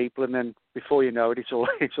with people, and then before you know it, it's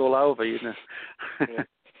all over, you know. Yeah.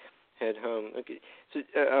 Head home. Okay. So,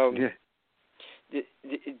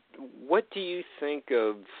 what do you think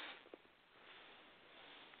of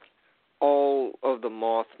all of the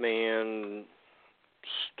Mothman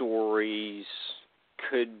stories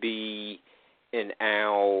could be an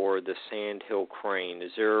owl or the sandhill crane?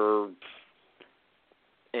 Is there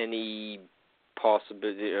any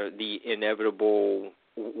possibility, the inevitable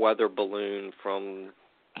weather balloon from,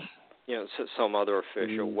 you know, some other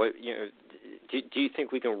official? What, you know, do you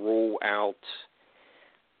think we can rule out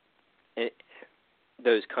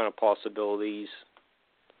those kind of possibilities?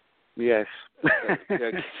 Yes.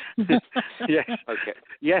 Okay. Yes. Okay.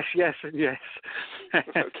 Yes, and yes.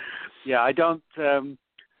 Okay. Yeah, I don't.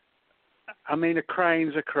 I mean, a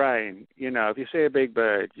crane's a crane. You know, if you see a big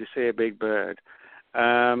bird, you see a big bird.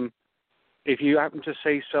 If you happen to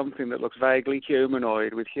see something that looks vaguely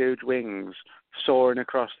humanoid with huge wings soaring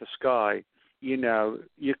across the sky, you know,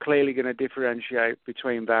 you're clearly going to differentiate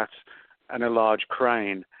between that and a large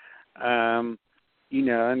crane. You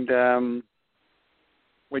know, and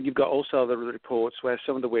when you've got also the reports where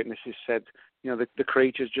some of the witnesses said, you know, the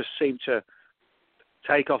creatures just seem to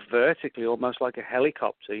take off vertically, almost like a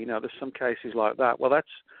helicopter. You know, there's some cases like that. Well, that's,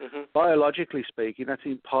 biologically speaking, that's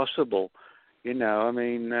impossible. You know, I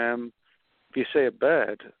mean, if you see a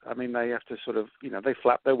bird, I mean, they have to sort of, you know, they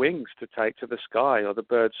flap their wings to take to the sky, or the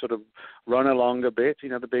birds sort of run along a bit, you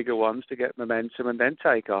know, the bigger ones to get momentum and then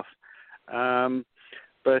take off.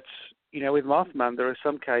 But, you know, with Mothman, there are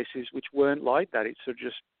some cases which weren't like that. It sort of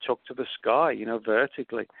just took to the sky, you know,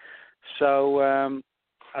 vertically. So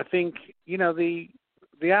I think, you know, the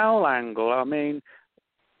owl angle, I mean,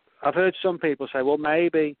 I've heard some people say, well,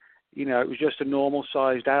 maybe, you know, it was just a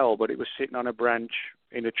normal-sized owl, but it was sitting on a branch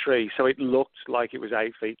in a tree, so it looked like it was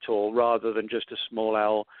 8 feet tall rather than just a small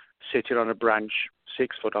owl sitting on a branch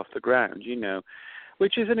 6 foot off the ground, you know,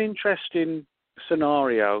 which is an interesting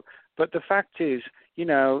scenario. But the fact is, you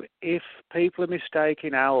know, if people are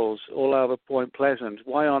mistaking owls all over Point Pleasant,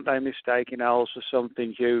 why aren't they mistaking owls for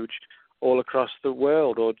something huge all across the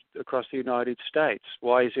world or across the United States?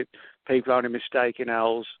 Why is it people only mistaking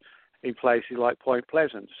owls in places like Point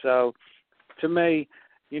Pleasant? So, to me,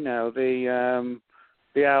 you know, the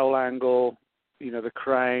owl angle, you know, the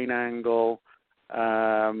crane angle,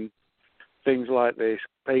 things like this,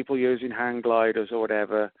 people using hang gliders or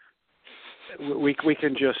whatever, we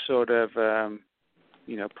can just sort of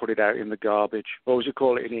put it out in the garbage. What would you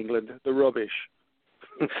call it in England? The rubbish.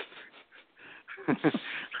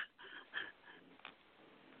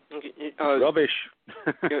 Rubbish.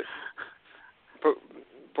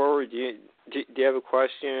 Barbara, do you have a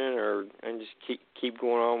question, and just keep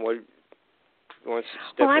going on? What you want to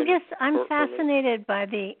step in? I'm fascinated by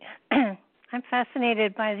the I'm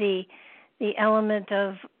fascinated by the element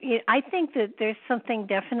of. I think that there's something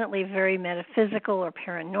definitely very metaphysical or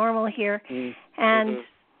paranormal here, and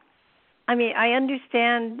I mean I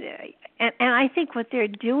understand, and I think what they're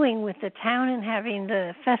doing with the town and having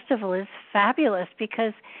the festival is fabulous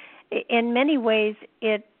because, in many ways,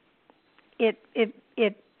 it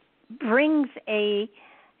brings an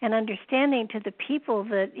understanding to the people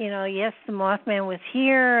that, yes, the Mothman was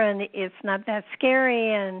here and it's not that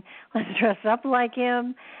scary and let's dress up like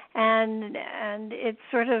him. And it's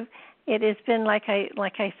sort of, it has been like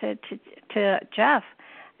I said to Jeff,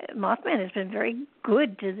 Mothman has been very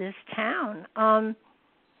good to this town. And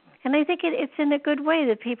I think it's in a good way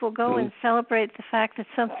that people go and celebrate the fact that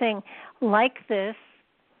something like this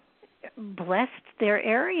blessed their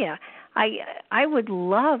area. I would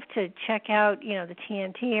love to check out, the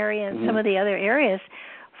TNT area and some of the other areas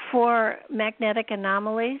for magnetic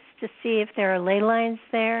anomalies to see if there are ley lines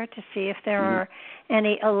there, to see if there are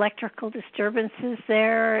any electrical disturbances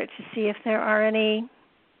there, to see if there are any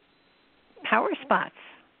power spots.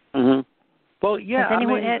 Well, yeah,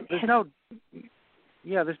 there's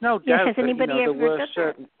no doubt has anybody that, ever done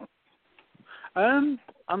certain.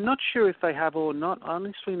 I'm not sure if they have or not.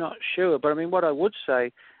 Honestly, not sure. But I mean, what I would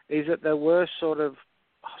say is that there were sort of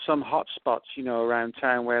some hot spots, around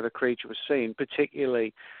town where the creature was seen,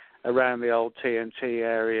 particularly around the old TNT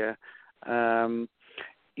area.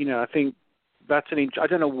 I think that's I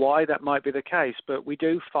don't know why that might be the case, but we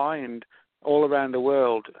do find all around the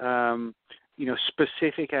world,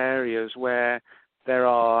 specific areas where there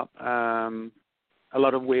are a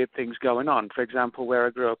lot of weird things going on. For example, where I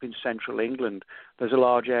grew up in central England, there's a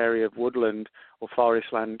large area of woodland or forest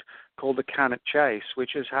land called the Cannock Chase,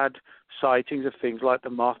 which has had sightings of things like the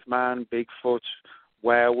Mothman, Bigfoot,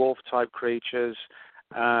 werewolf-type creatures.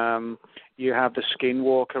 You have the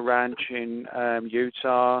Skinwalker Ranch in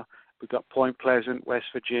Utah. We've got Point Pleasant, West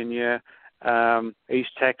Virginia.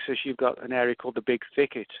 East Texas, you've got an area called the Big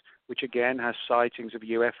Thicket, which again has sightings of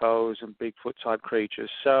UFOs and Bigfoot-type creatures.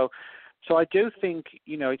 So I do think,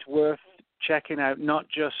 it's worth checking out not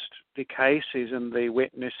just the cases and the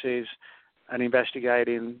witnesses and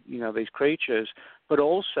investigating, these creatures, but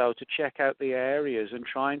also to check out the areas and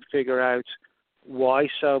try and figure out why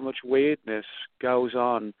so much weirdness goes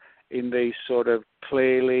on in these sort of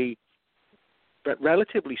clearly but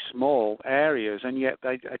relatively small areas, and yet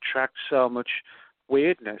they attract so much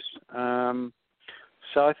weirdness.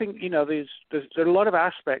 So I think, there's a lot of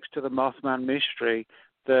aspects to the Mothman mystery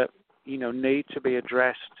that need to be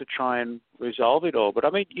addressed to try and resolve it all. But I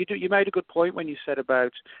mean, you made a good point when you said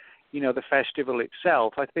about, the festival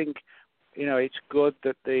itself. I think, it's good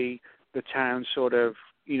that the town sort of,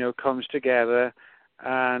 comes together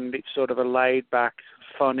and it's sort of a laid back,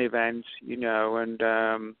 fun event, and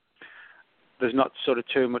there's not sort of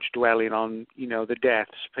too much dwelling on, the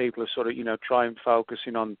deaths. People are sort of, trying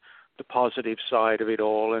focusing on the positive side of it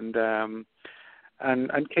all and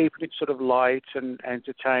keeping it sort of light and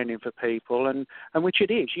entertaining for people, and which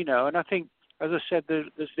it is, And I think, as I said, there's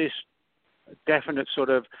this definite sort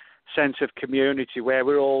of sense of community where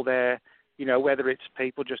we're all there, whether it's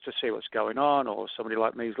people just to see what's going on, or somebody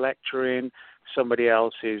like me is lecturing, somebody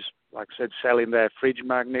else is, like I said, selling their fridge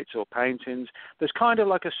magnets or paintings. There's kind of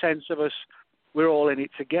like a sense of us, we're all in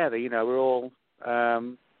it together, we're all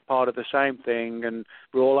part of the same thing, and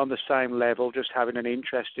we're all on the same level, just having an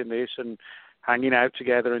interest in this and hanging out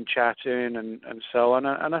together and chatting and so on.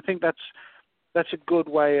 And I think that's a good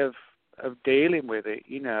way of dealing with it,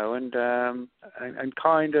 and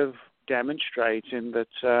kind of demonstrating that,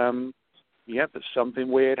 that something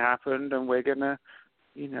weird happened and we're going to,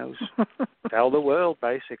 tell the world,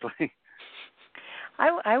 basically.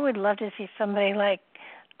 I would love to see somebody like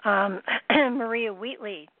Maria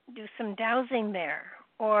Wheatley do some dowsing there,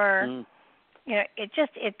 or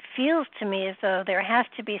it feels to me as though there has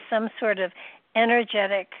to be some sort of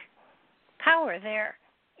energetic power there,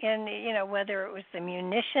 in whether it was the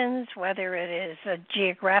munitions, whether it is a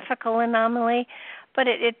geographical anomaly, but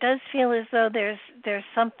it does feel as though there's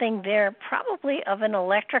something there, probably of an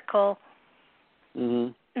electrical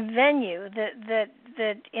venue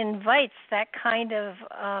that invites that kind of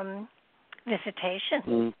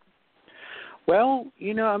visitation. Well,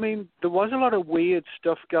 there was a lot of weird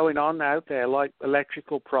stuff going on out there, like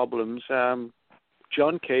electrical problems.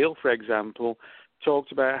 John Keel, for example,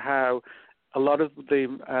 talked about how a lot of the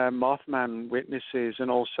Mothman witnesses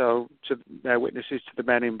and also witnesses to the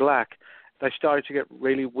Men in Black, they started to get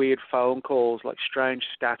really weird phone calls, like strange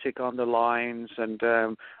static on the lines and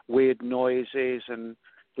weird noises and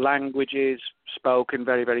languages spoken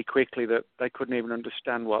very, very quickly that they couldn't even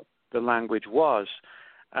understand what the language was.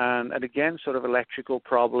 And again, sort of electrical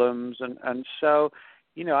problems. And so,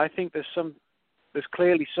 I think there's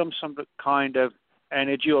clearly some kind of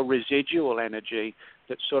energy or residual energy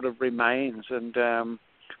that sort of remains and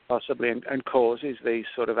possibly and causes these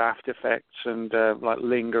sort of after effects and like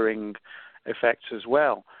lingering effects as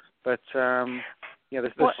well. But there's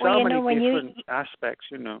so many different aspects,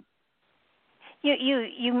 You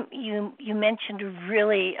mentioned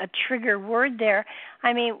really a trigger word there.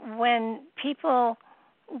 I mean, when people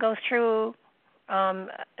go through a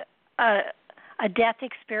death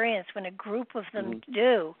experience, when a group of them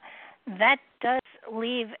do, that does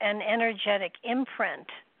leave an energetic imprint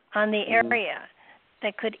on the area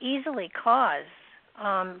that could easily cause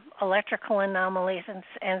electrical anomalies and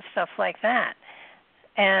stuff like that.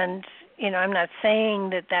 And, I'm not saying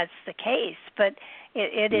that that's the case, but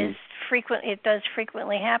it is frequent. It does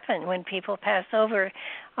frequently happen when people pass over.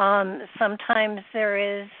 Sometimes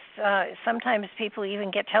sometimes people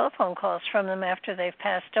even get telephone calls from them after they've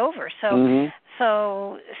passed over.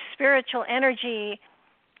 So spiritual energy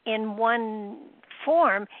in one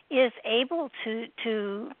form is able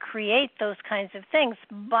to create those kinds of things.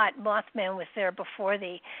 But Mothman was there before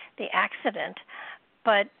the accident.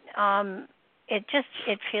 But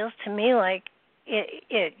it feels to me like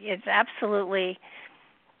it's absolutely,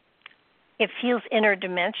 it feels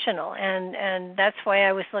interdimensional, and that's why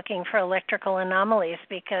I was looking for electrical anomalies,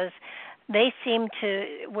 because they seem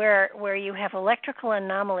to, where you have electrical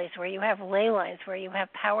anomalies, where you have ley lines, where you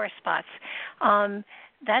have power spots,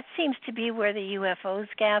 that seems to be where the UFOs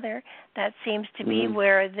gather. That seems to be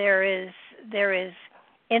where there is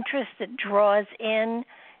interest that draws in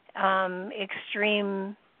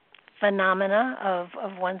extreme phenomena of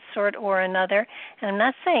one sort or another. And I'm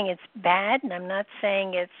not saying it's bad, and I'm not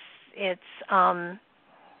saying it's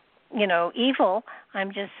evil.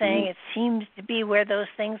 I'm just saying it seems to be where those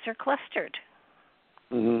things are clustered.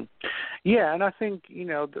 Yeah, and I think,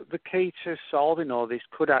 the key to solving all this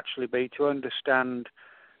could actually be to understand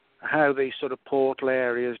how these sort of portal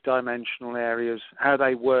areas, dimensional areas, how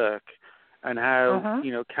they work, and how,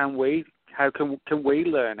 can we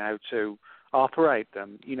learn how to operate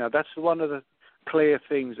them. That's one of the clear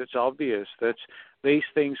things that's obvious, that these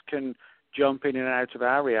things can jump in and out of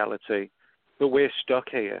our reality, but we're stuck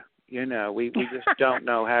here. We just don't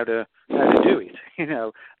know how to do it.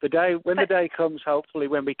 The day comes, hopefully,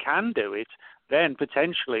 when we can do it, then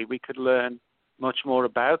potentially we could learn much more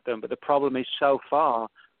about them. But the problem is, so far,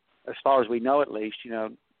 as far as we know at least,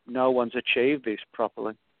 no one's achieved this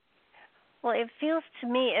properly. Well, it feels to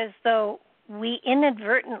me as though we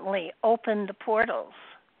inadvertently open the portals,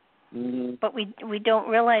 but we don't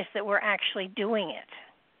realize that we're actually doing it.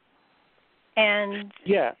 And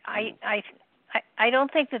I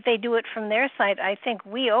don't think that they do it from their side. I think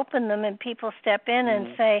we open them and people step in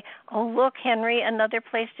and say, "Oh, look, Henry, another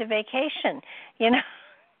place to vacation," and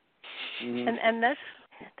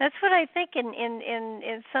that's what I think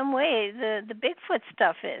in some way the Bigfoot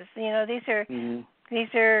stuff is.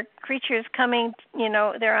 These are creatures coming,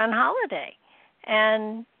 they're on holiday,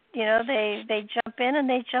 and they jump in and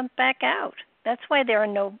they jump back out. That's why there are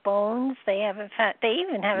no bones. They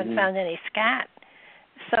even haven't found any scat.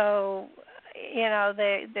 So,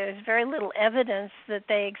 there's very little evidence that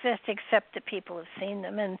they exist, except that people have seen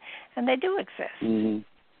them, and they do exist.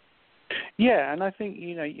 Yeah, and I think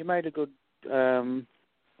you made a good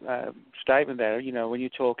statement there. When you're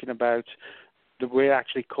talking about that we're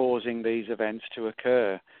actually causing these events to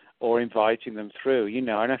occur or inviting them through.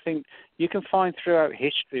 And I think you can find throughout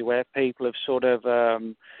history where people have sort of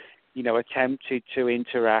attempted to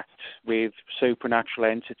interact with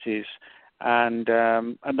supernatural entities, and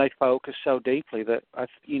they focus so deeply that I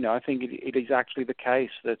think it is actually the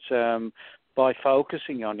case that by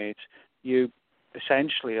focusing on it, you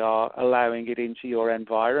essentially are allowing it into your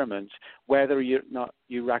environment, whether you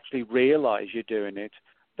actually realize you're doing it.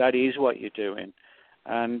 That is what you're doing,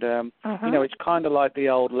 and it's kind of like the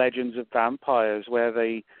old legends of vampires, where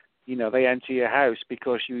they enter your house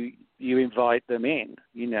because you invite them in,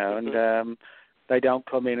 and they don't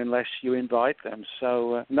come in unless you invite them.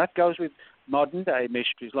 So and that goes with modern day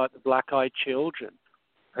mysteries like the Black-Eyed Children,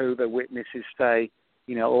 who the witnesses say,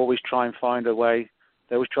 always try and find a way.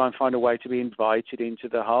 They always try and find a way to be invited into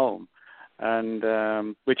the home,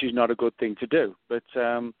 and which is not a good thing to do. But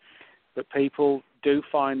people do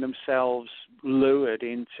find themselves lured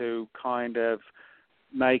into kind of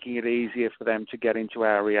making it easier for them to get into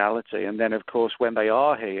our reality. And then, of course, when they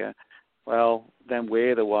are here, well, then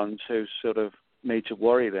we're the ones who sort of need to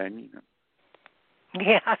worry then. You know.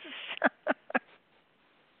 Yes.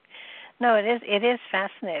 No, it is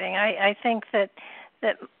fascinating. I think that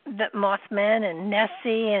Mothman and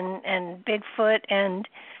Nessie and Bigfoot and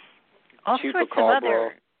all sorts of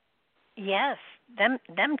other, yes,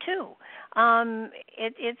 them too.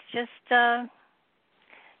 It's just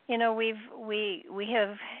we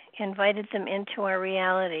have invited them into our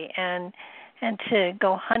reality, and to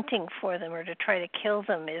go hunting for them or to try to kill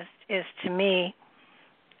them is to me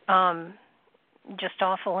just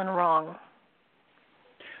awful and wrong.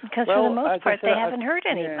 Because for the most part, they haven't hurt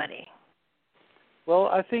anybody. Yeah. Well,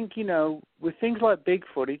 I think, with things like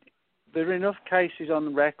Bigfoot, there are enough cases on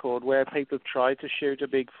the record where people have tried to shoot a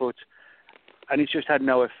Bigfoot and it's just had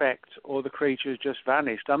no effect, or the creature has just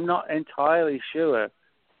vanished. I'm not entirely sure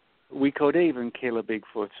we could even kill a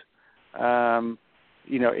Bigfoot.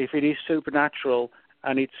 If it is supernatural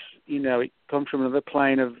and it comes from another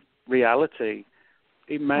plane of reality,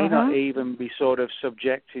 it may not even be sort of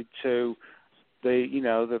subjected to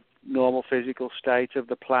the normal physical state of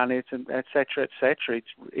the planet, and et cetera, et cetera.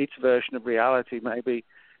 Its version of reality may be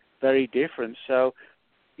very different. So,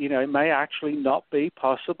 it may actually not be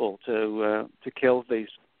possible to kill these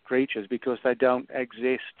creatures because they don't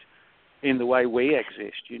exist in the way we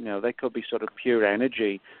exist. They could be sort of pure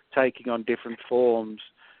energy taking on different forms,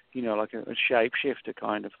 like a shapeshifter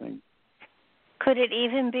kind of thing. Could it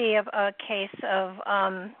even be a case of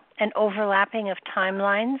an overlapping of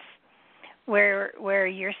timelines? Where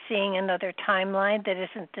you're seeing another timeline that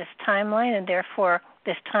isn't this timeline, and therefore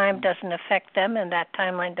this time doesn't affect them, and that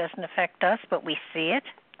timeline doesn't affect us, but we see it?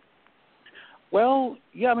 Well,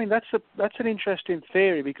 yeah, I mean, that's an interesting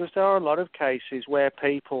theory, because there are a lot of cases where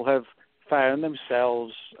people have found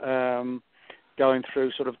themselves going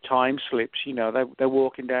through sort of time slips. They're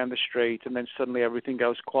walking down the street, and then suddenly everything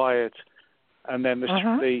goes quiet, and then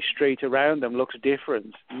the street around them looks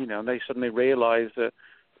different. They suddenly realize that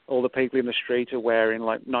all the people in the street are wearing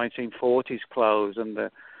like 1940s clothes, and the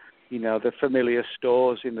familiar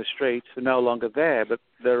stores in the streets are no longer there, but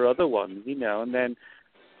there are other ones, and then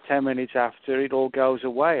 10 minutes after it all goes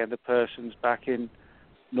away and the person's back in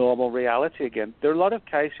normal reality again. There are a lot of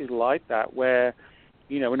cases like that where,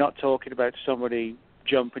 we're not talking about somebody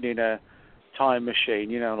jumping in a time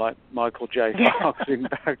machine, like Michael J. Fox in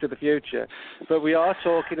Back to the Future, but we are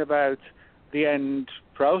talking about the end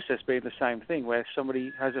process being the same thing, where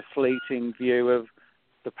somebody has a fleeting view of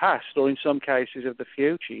the past, or in some cases of the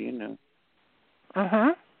future.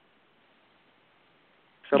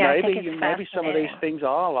 So maybe some of these things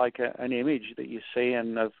are like an image that you see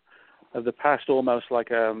and of the past, almost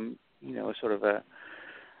like a sort of a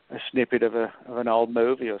snippet of an old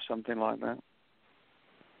movie or something like that.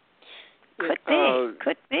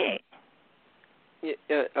 Could be.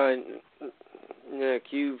 Nick,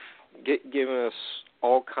 you've given us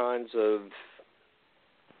all kinds of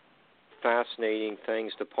fascinating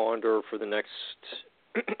things to ponder for the next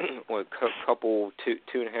couple,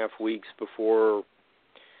 2.5 weeks before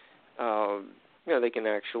they can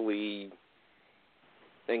actually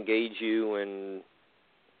engage you in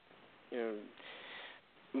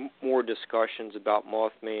more discussions about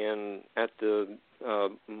Mothman at the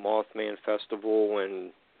Mothman Festival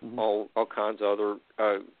and all kinds of other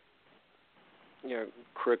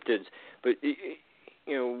cryptids. But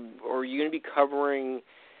are you going to be covering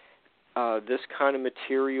this kind of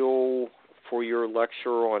material for your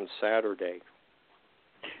lecture on Saturday?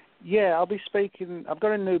 Yeah, I'll be speaking. I've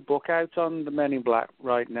got a new book out on the Men in Black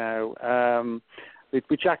right now,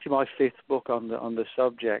 which actually my 5th book on the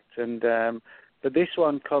subject. And but this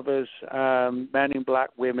one covers Men in Black,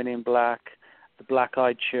 Women in Black, the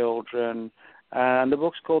Black-Eyed Children, and the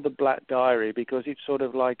book's called The Black Diary because it's sort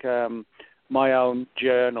of like my own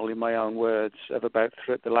journal, in my own words, of about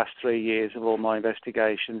the last 3 years of all my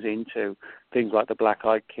investigations into things like the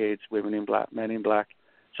Black-Eyed Kids, Women in Black, Men in Black.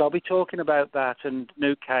 So I'll be talking about that and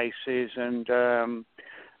new cases and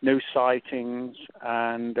new sightings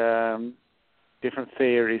and different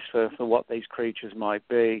theories for what these creatures might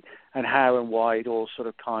be and how and why it all sort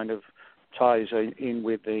of kind of ties in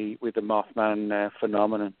with the Mothman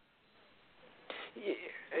phenomenon.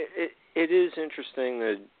 It is interesting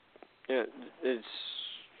that it's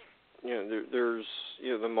there's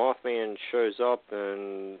the Mothman shows up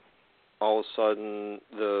and all of a sudden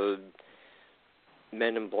the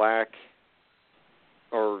Men in Black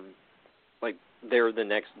are like there the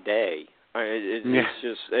next day.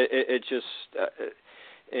 It's just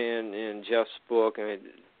in Jeff's book, and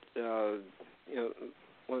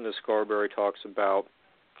Linda Scarberry talks about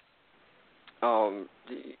that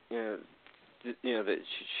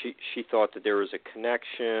she thought that there was a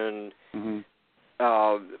connection. Mm-hmm.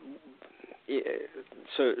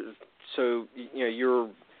 So your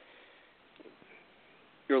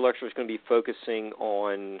lecture is going to be focusing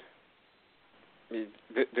on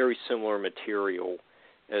very similar material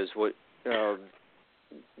as what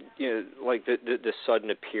like the sudden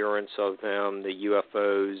appearance of them, the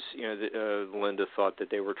UFOs. Linda thought that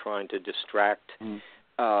they were trying to distract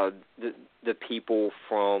the people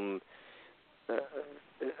from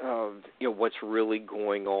what's really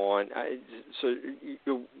going on.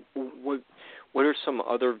 What are some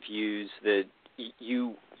other views that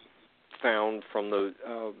you found from the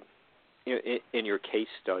in your case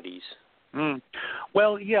studies?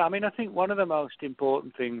 Well, yeah, I mean, I think one of the most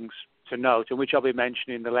important things to note, and which I'll be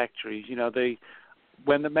mentioning in the lecture, is,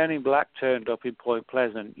 when the Men in Black turned up in Point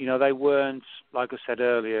Pleasant, they weren't, like I said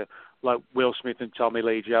earlier, like Will Smith and Tommy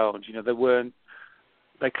Lee Jones.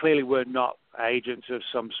 They clearly were not agents of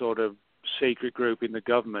some sort of secret group in the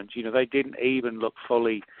government. They didn't even look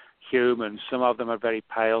fully human. Some of them had very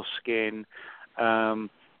pale skin.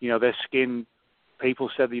 Their skin, people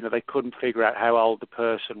said, they couldn't figure out how old the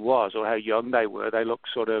person was or how young they were. They looked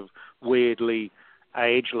sort of weirdly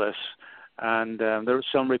ageless. And there were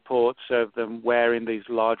some reports of them wearing these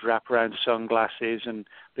large wraparound sunglasses, and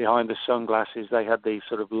behind the sunglasses they had these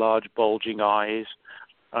sort of large bulging eyes.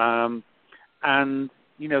 So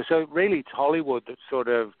really it's Hollywood that sort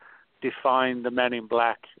of defined the Men in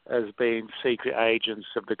Black as being secret agents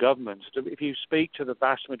of the government. So if you speak to the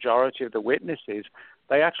vast majority of the witnesses,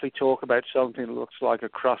 they actually talk about something that looks like a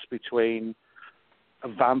cross between a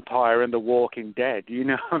vampire and the Walking Dead.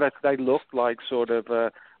 That they look like sort of,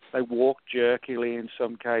 they walk jerkily in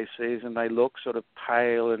some cases, and they look sort of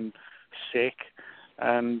pale and sick,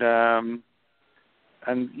 and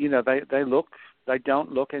they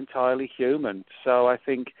don't look entirely human. So I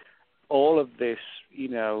think all of this,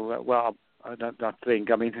 I'll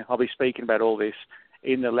be speaking about all this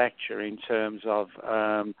in the lecture in terms of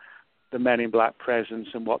the Men in Black presence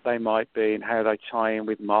and what they might be and how they tie in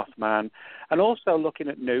with Mothman, and also looking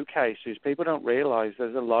at new cases. People don't realize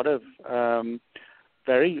there's a lot of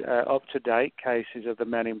very up-to-date cases of the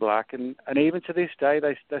Men in Black, and even to this day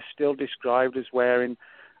they're still described as wearing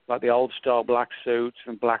like the old-style black suits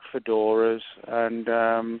and black fedoras, and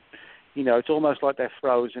it's almost like they're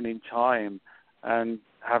frozen in time and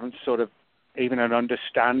haven't sort of even an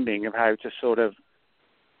understanding of how to sort of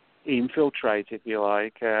infiltrate, if you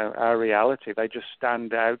like, our reality. They just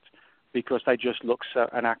stand out because they just look so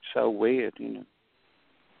and act so weird.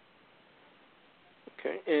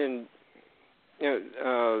 Okay, and you're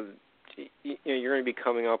going to be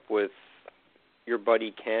coming up with your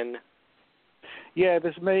buddy Ken. Yeah,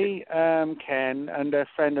 there's me, Ken, and a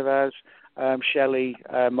friend of ours, Shelley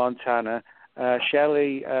Montana.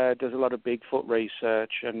 Shelley does a lot of Bigfoot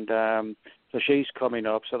research, and so she's coming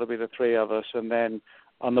up, so there'll be the three of us. And then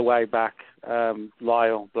on the way back,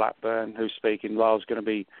 Lyle Blackburn, who's speaking, Lyle's going to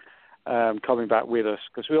be coming back with us,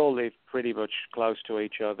 because we all live pretty much close to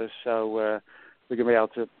each other, so we're going to be able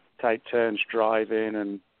to take turns driving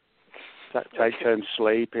and take turns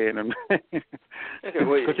sleeping, and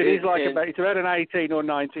because it is like it's about an 18 or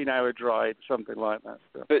 19 hour drive, something like that.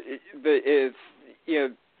 So. But if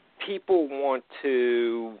people want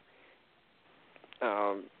to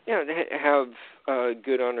have a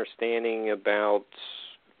good understanding about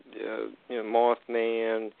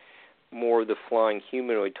Mothman, more of the flying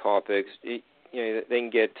humanoid topics, they can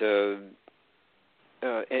get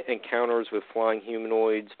Encounters with Flying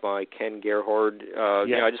Humanoids by Ken Gerhard.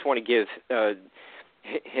 I just want to give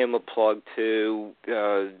him a plug too.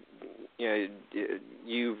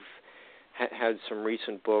 You've had some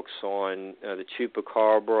recent books on the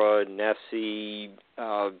Chupacabra, Nessie.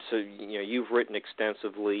 So you've written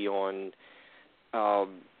extensively on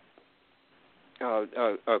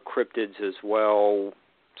cryptids as well.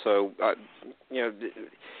 So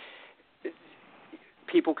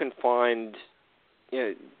people can find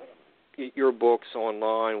your books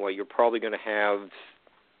online. Well, you're probably going to have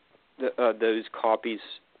those copies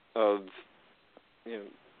of,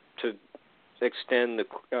 to extend the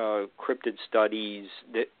cryptid studies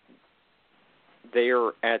that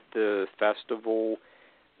they're at the festival,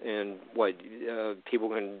 and people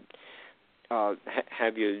can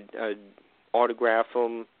have you autograph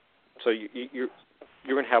them. So you're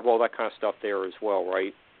going to have all that kind of stuff there as well,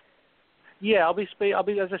 right? Yeah, I'll be as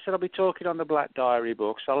I said, I'll be talking on the Black Diary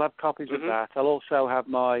books. I'll have copies of that. I'll also have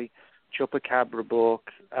my Chupacabra book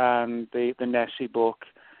and the Nessie book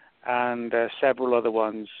and several other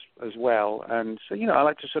ones as well. And so, I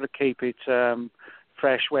like to sort of keep it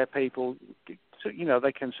fresh, where people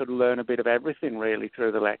they can sort of learn a bit of everything really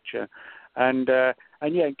through the lecture. And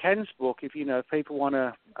in Ken's book, if people want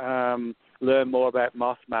to learn more about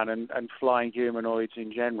Mothman and flying humanoids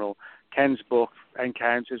in general, Ken's book,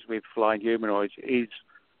 Encounters with Flying Humanoids, is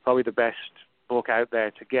probably the best book out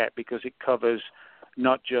there to get, because it covers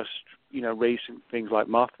not just recent things like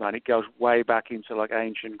Mothman. It goes way back into like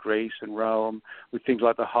ancient Greece and Rome with things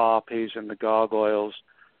like the harpies and the gargoyles,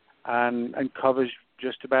 and covers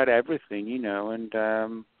just about everything, And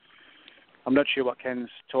I'm not sure what Ken's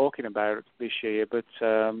talking about this year, but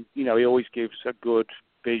he always gives a good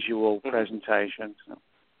visual presentation. So.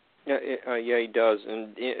 Yeah, he does.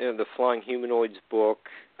 And the Flying Humanoids book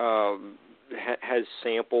has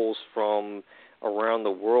samples from around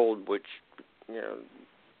the world, which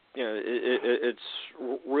it's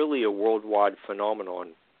really a worldwide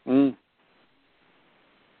phenomenon. Mm.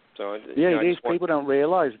 So people don't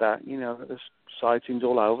realize that. There's sightings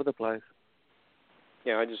all over the place.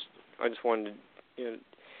 Yeah, I just wanted to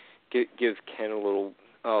give Ken a little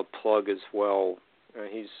plug as well.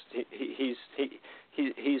 He's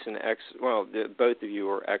an both of you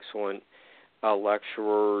are excellent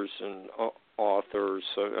lecturers and authors.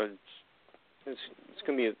 So it's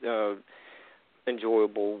going to be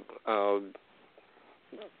enjoyable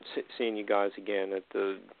seeing you guys again at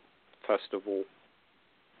the festival.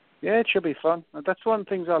 Yeah, it should be fun. That's one of the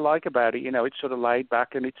things I like about it. It's sort of laid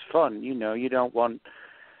back and it's fun. You don't want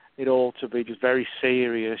it all to be just very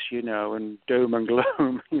serious, and doom and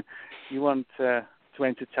gloom. You want to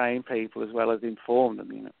entertain people as well as inform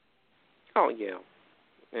them, Oh yeah,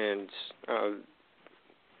 and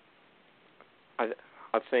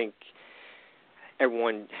I think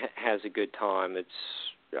everyone has a good time. It's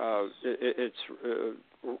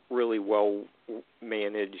really well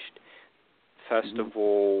managed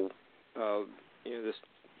festival. The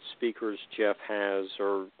speakers Jeff has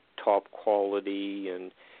are top quality,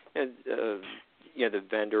 and the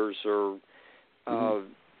vendors are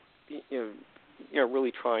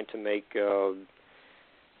really trying to make a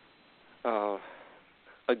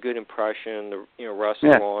good impression. The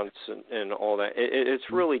restaurants and all that. It's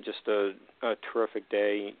really just a terrific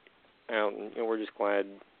day out, and we're just glad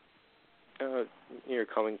you're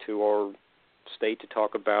coming to our state to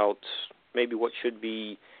talk about maybe what should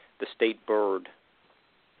be the state bird.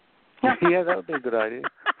 Yeah, that would be a good idea.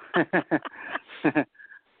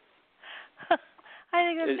 I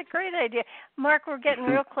think that's a great idea. Mark, we're getting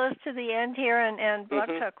real close to the end here, and Blog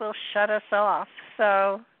Talk will shut us off.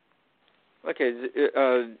 So. Okay.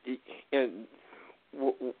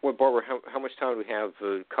 Barbara, how much time do we have?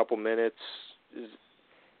 A couple minutes? Is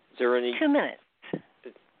there any? 2 minutes.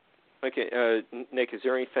 Okay. Nick, is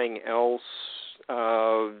there anything else?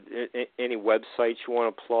 Any websites you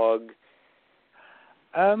want to plug?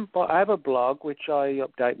 But I have a blog which I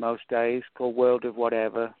update most days called World of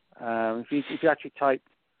Whatever. If you actually type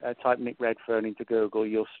Nick Redfern into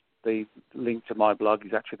Google, the link to my blog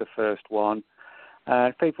is actually the first one.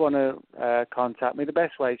 If people want to contact me, the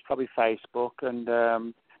best way is probably Facebook, and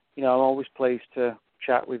I'm always pleased to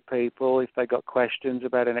chat with people if they got questions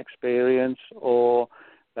about an experience or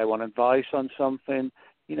they want advice on something.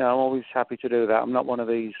 I'm always happy to do that. I'm not one of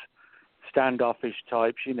these standoffish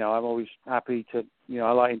types. I'm always happy to.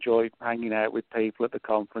 I enjoy hanging out with people at the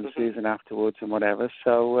conferences and afterwards and whatever.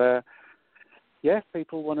 So, if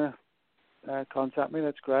people want to contact me,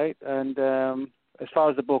 that's great. And as far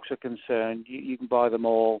as the books are concerned, you can buy them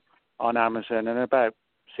all on Amazon, and about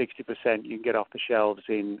 60% you can get off the shelves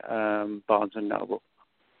in Barnes & Noble.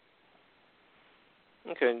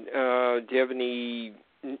 Okay. Do you have any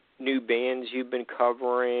new bands you've been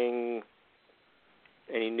covering?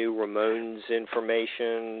 Any new Ramones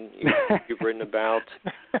information you've written about?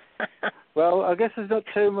 Well, I guess there's not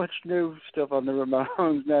too much new stuff on the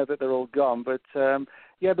Ramones now that they're all gone. But the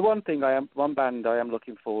one band I am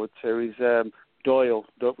looking forward to is Doyle,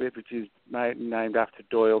 which is named after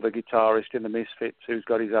Doyle, the guitarist in the Misfits, who's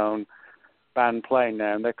got his own band playing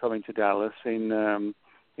now, and they're coming to Dallas in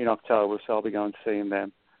October, so I'll be going to see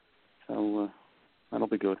them. So that'll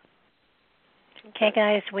be good. Okay,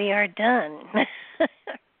 guys, we are done.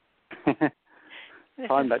 This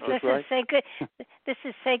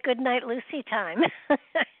is say good night, Lucy time,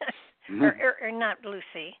 or not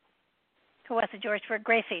Lucy. Who was it, George? For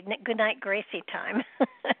Gracie. Good night, Gracie time.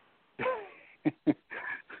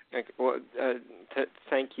 Well,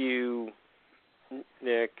 thank you,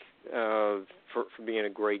 Nick, for being a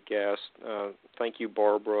great guest. Thank you,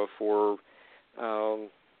 Barbara, for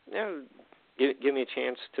giving me a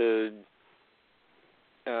chance to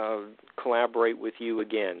collaborate with you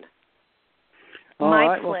again. All My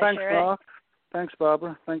right. pleasure. Well, thanks, Mark. Thanks,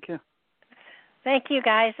 Barbara. Thank you. Thank you,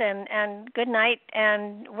 guys, and good night,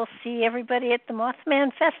 and we'll see everybody at the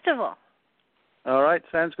Mothman Festival. All right,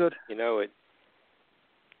 sounds good. You know it.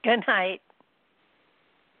 Good night.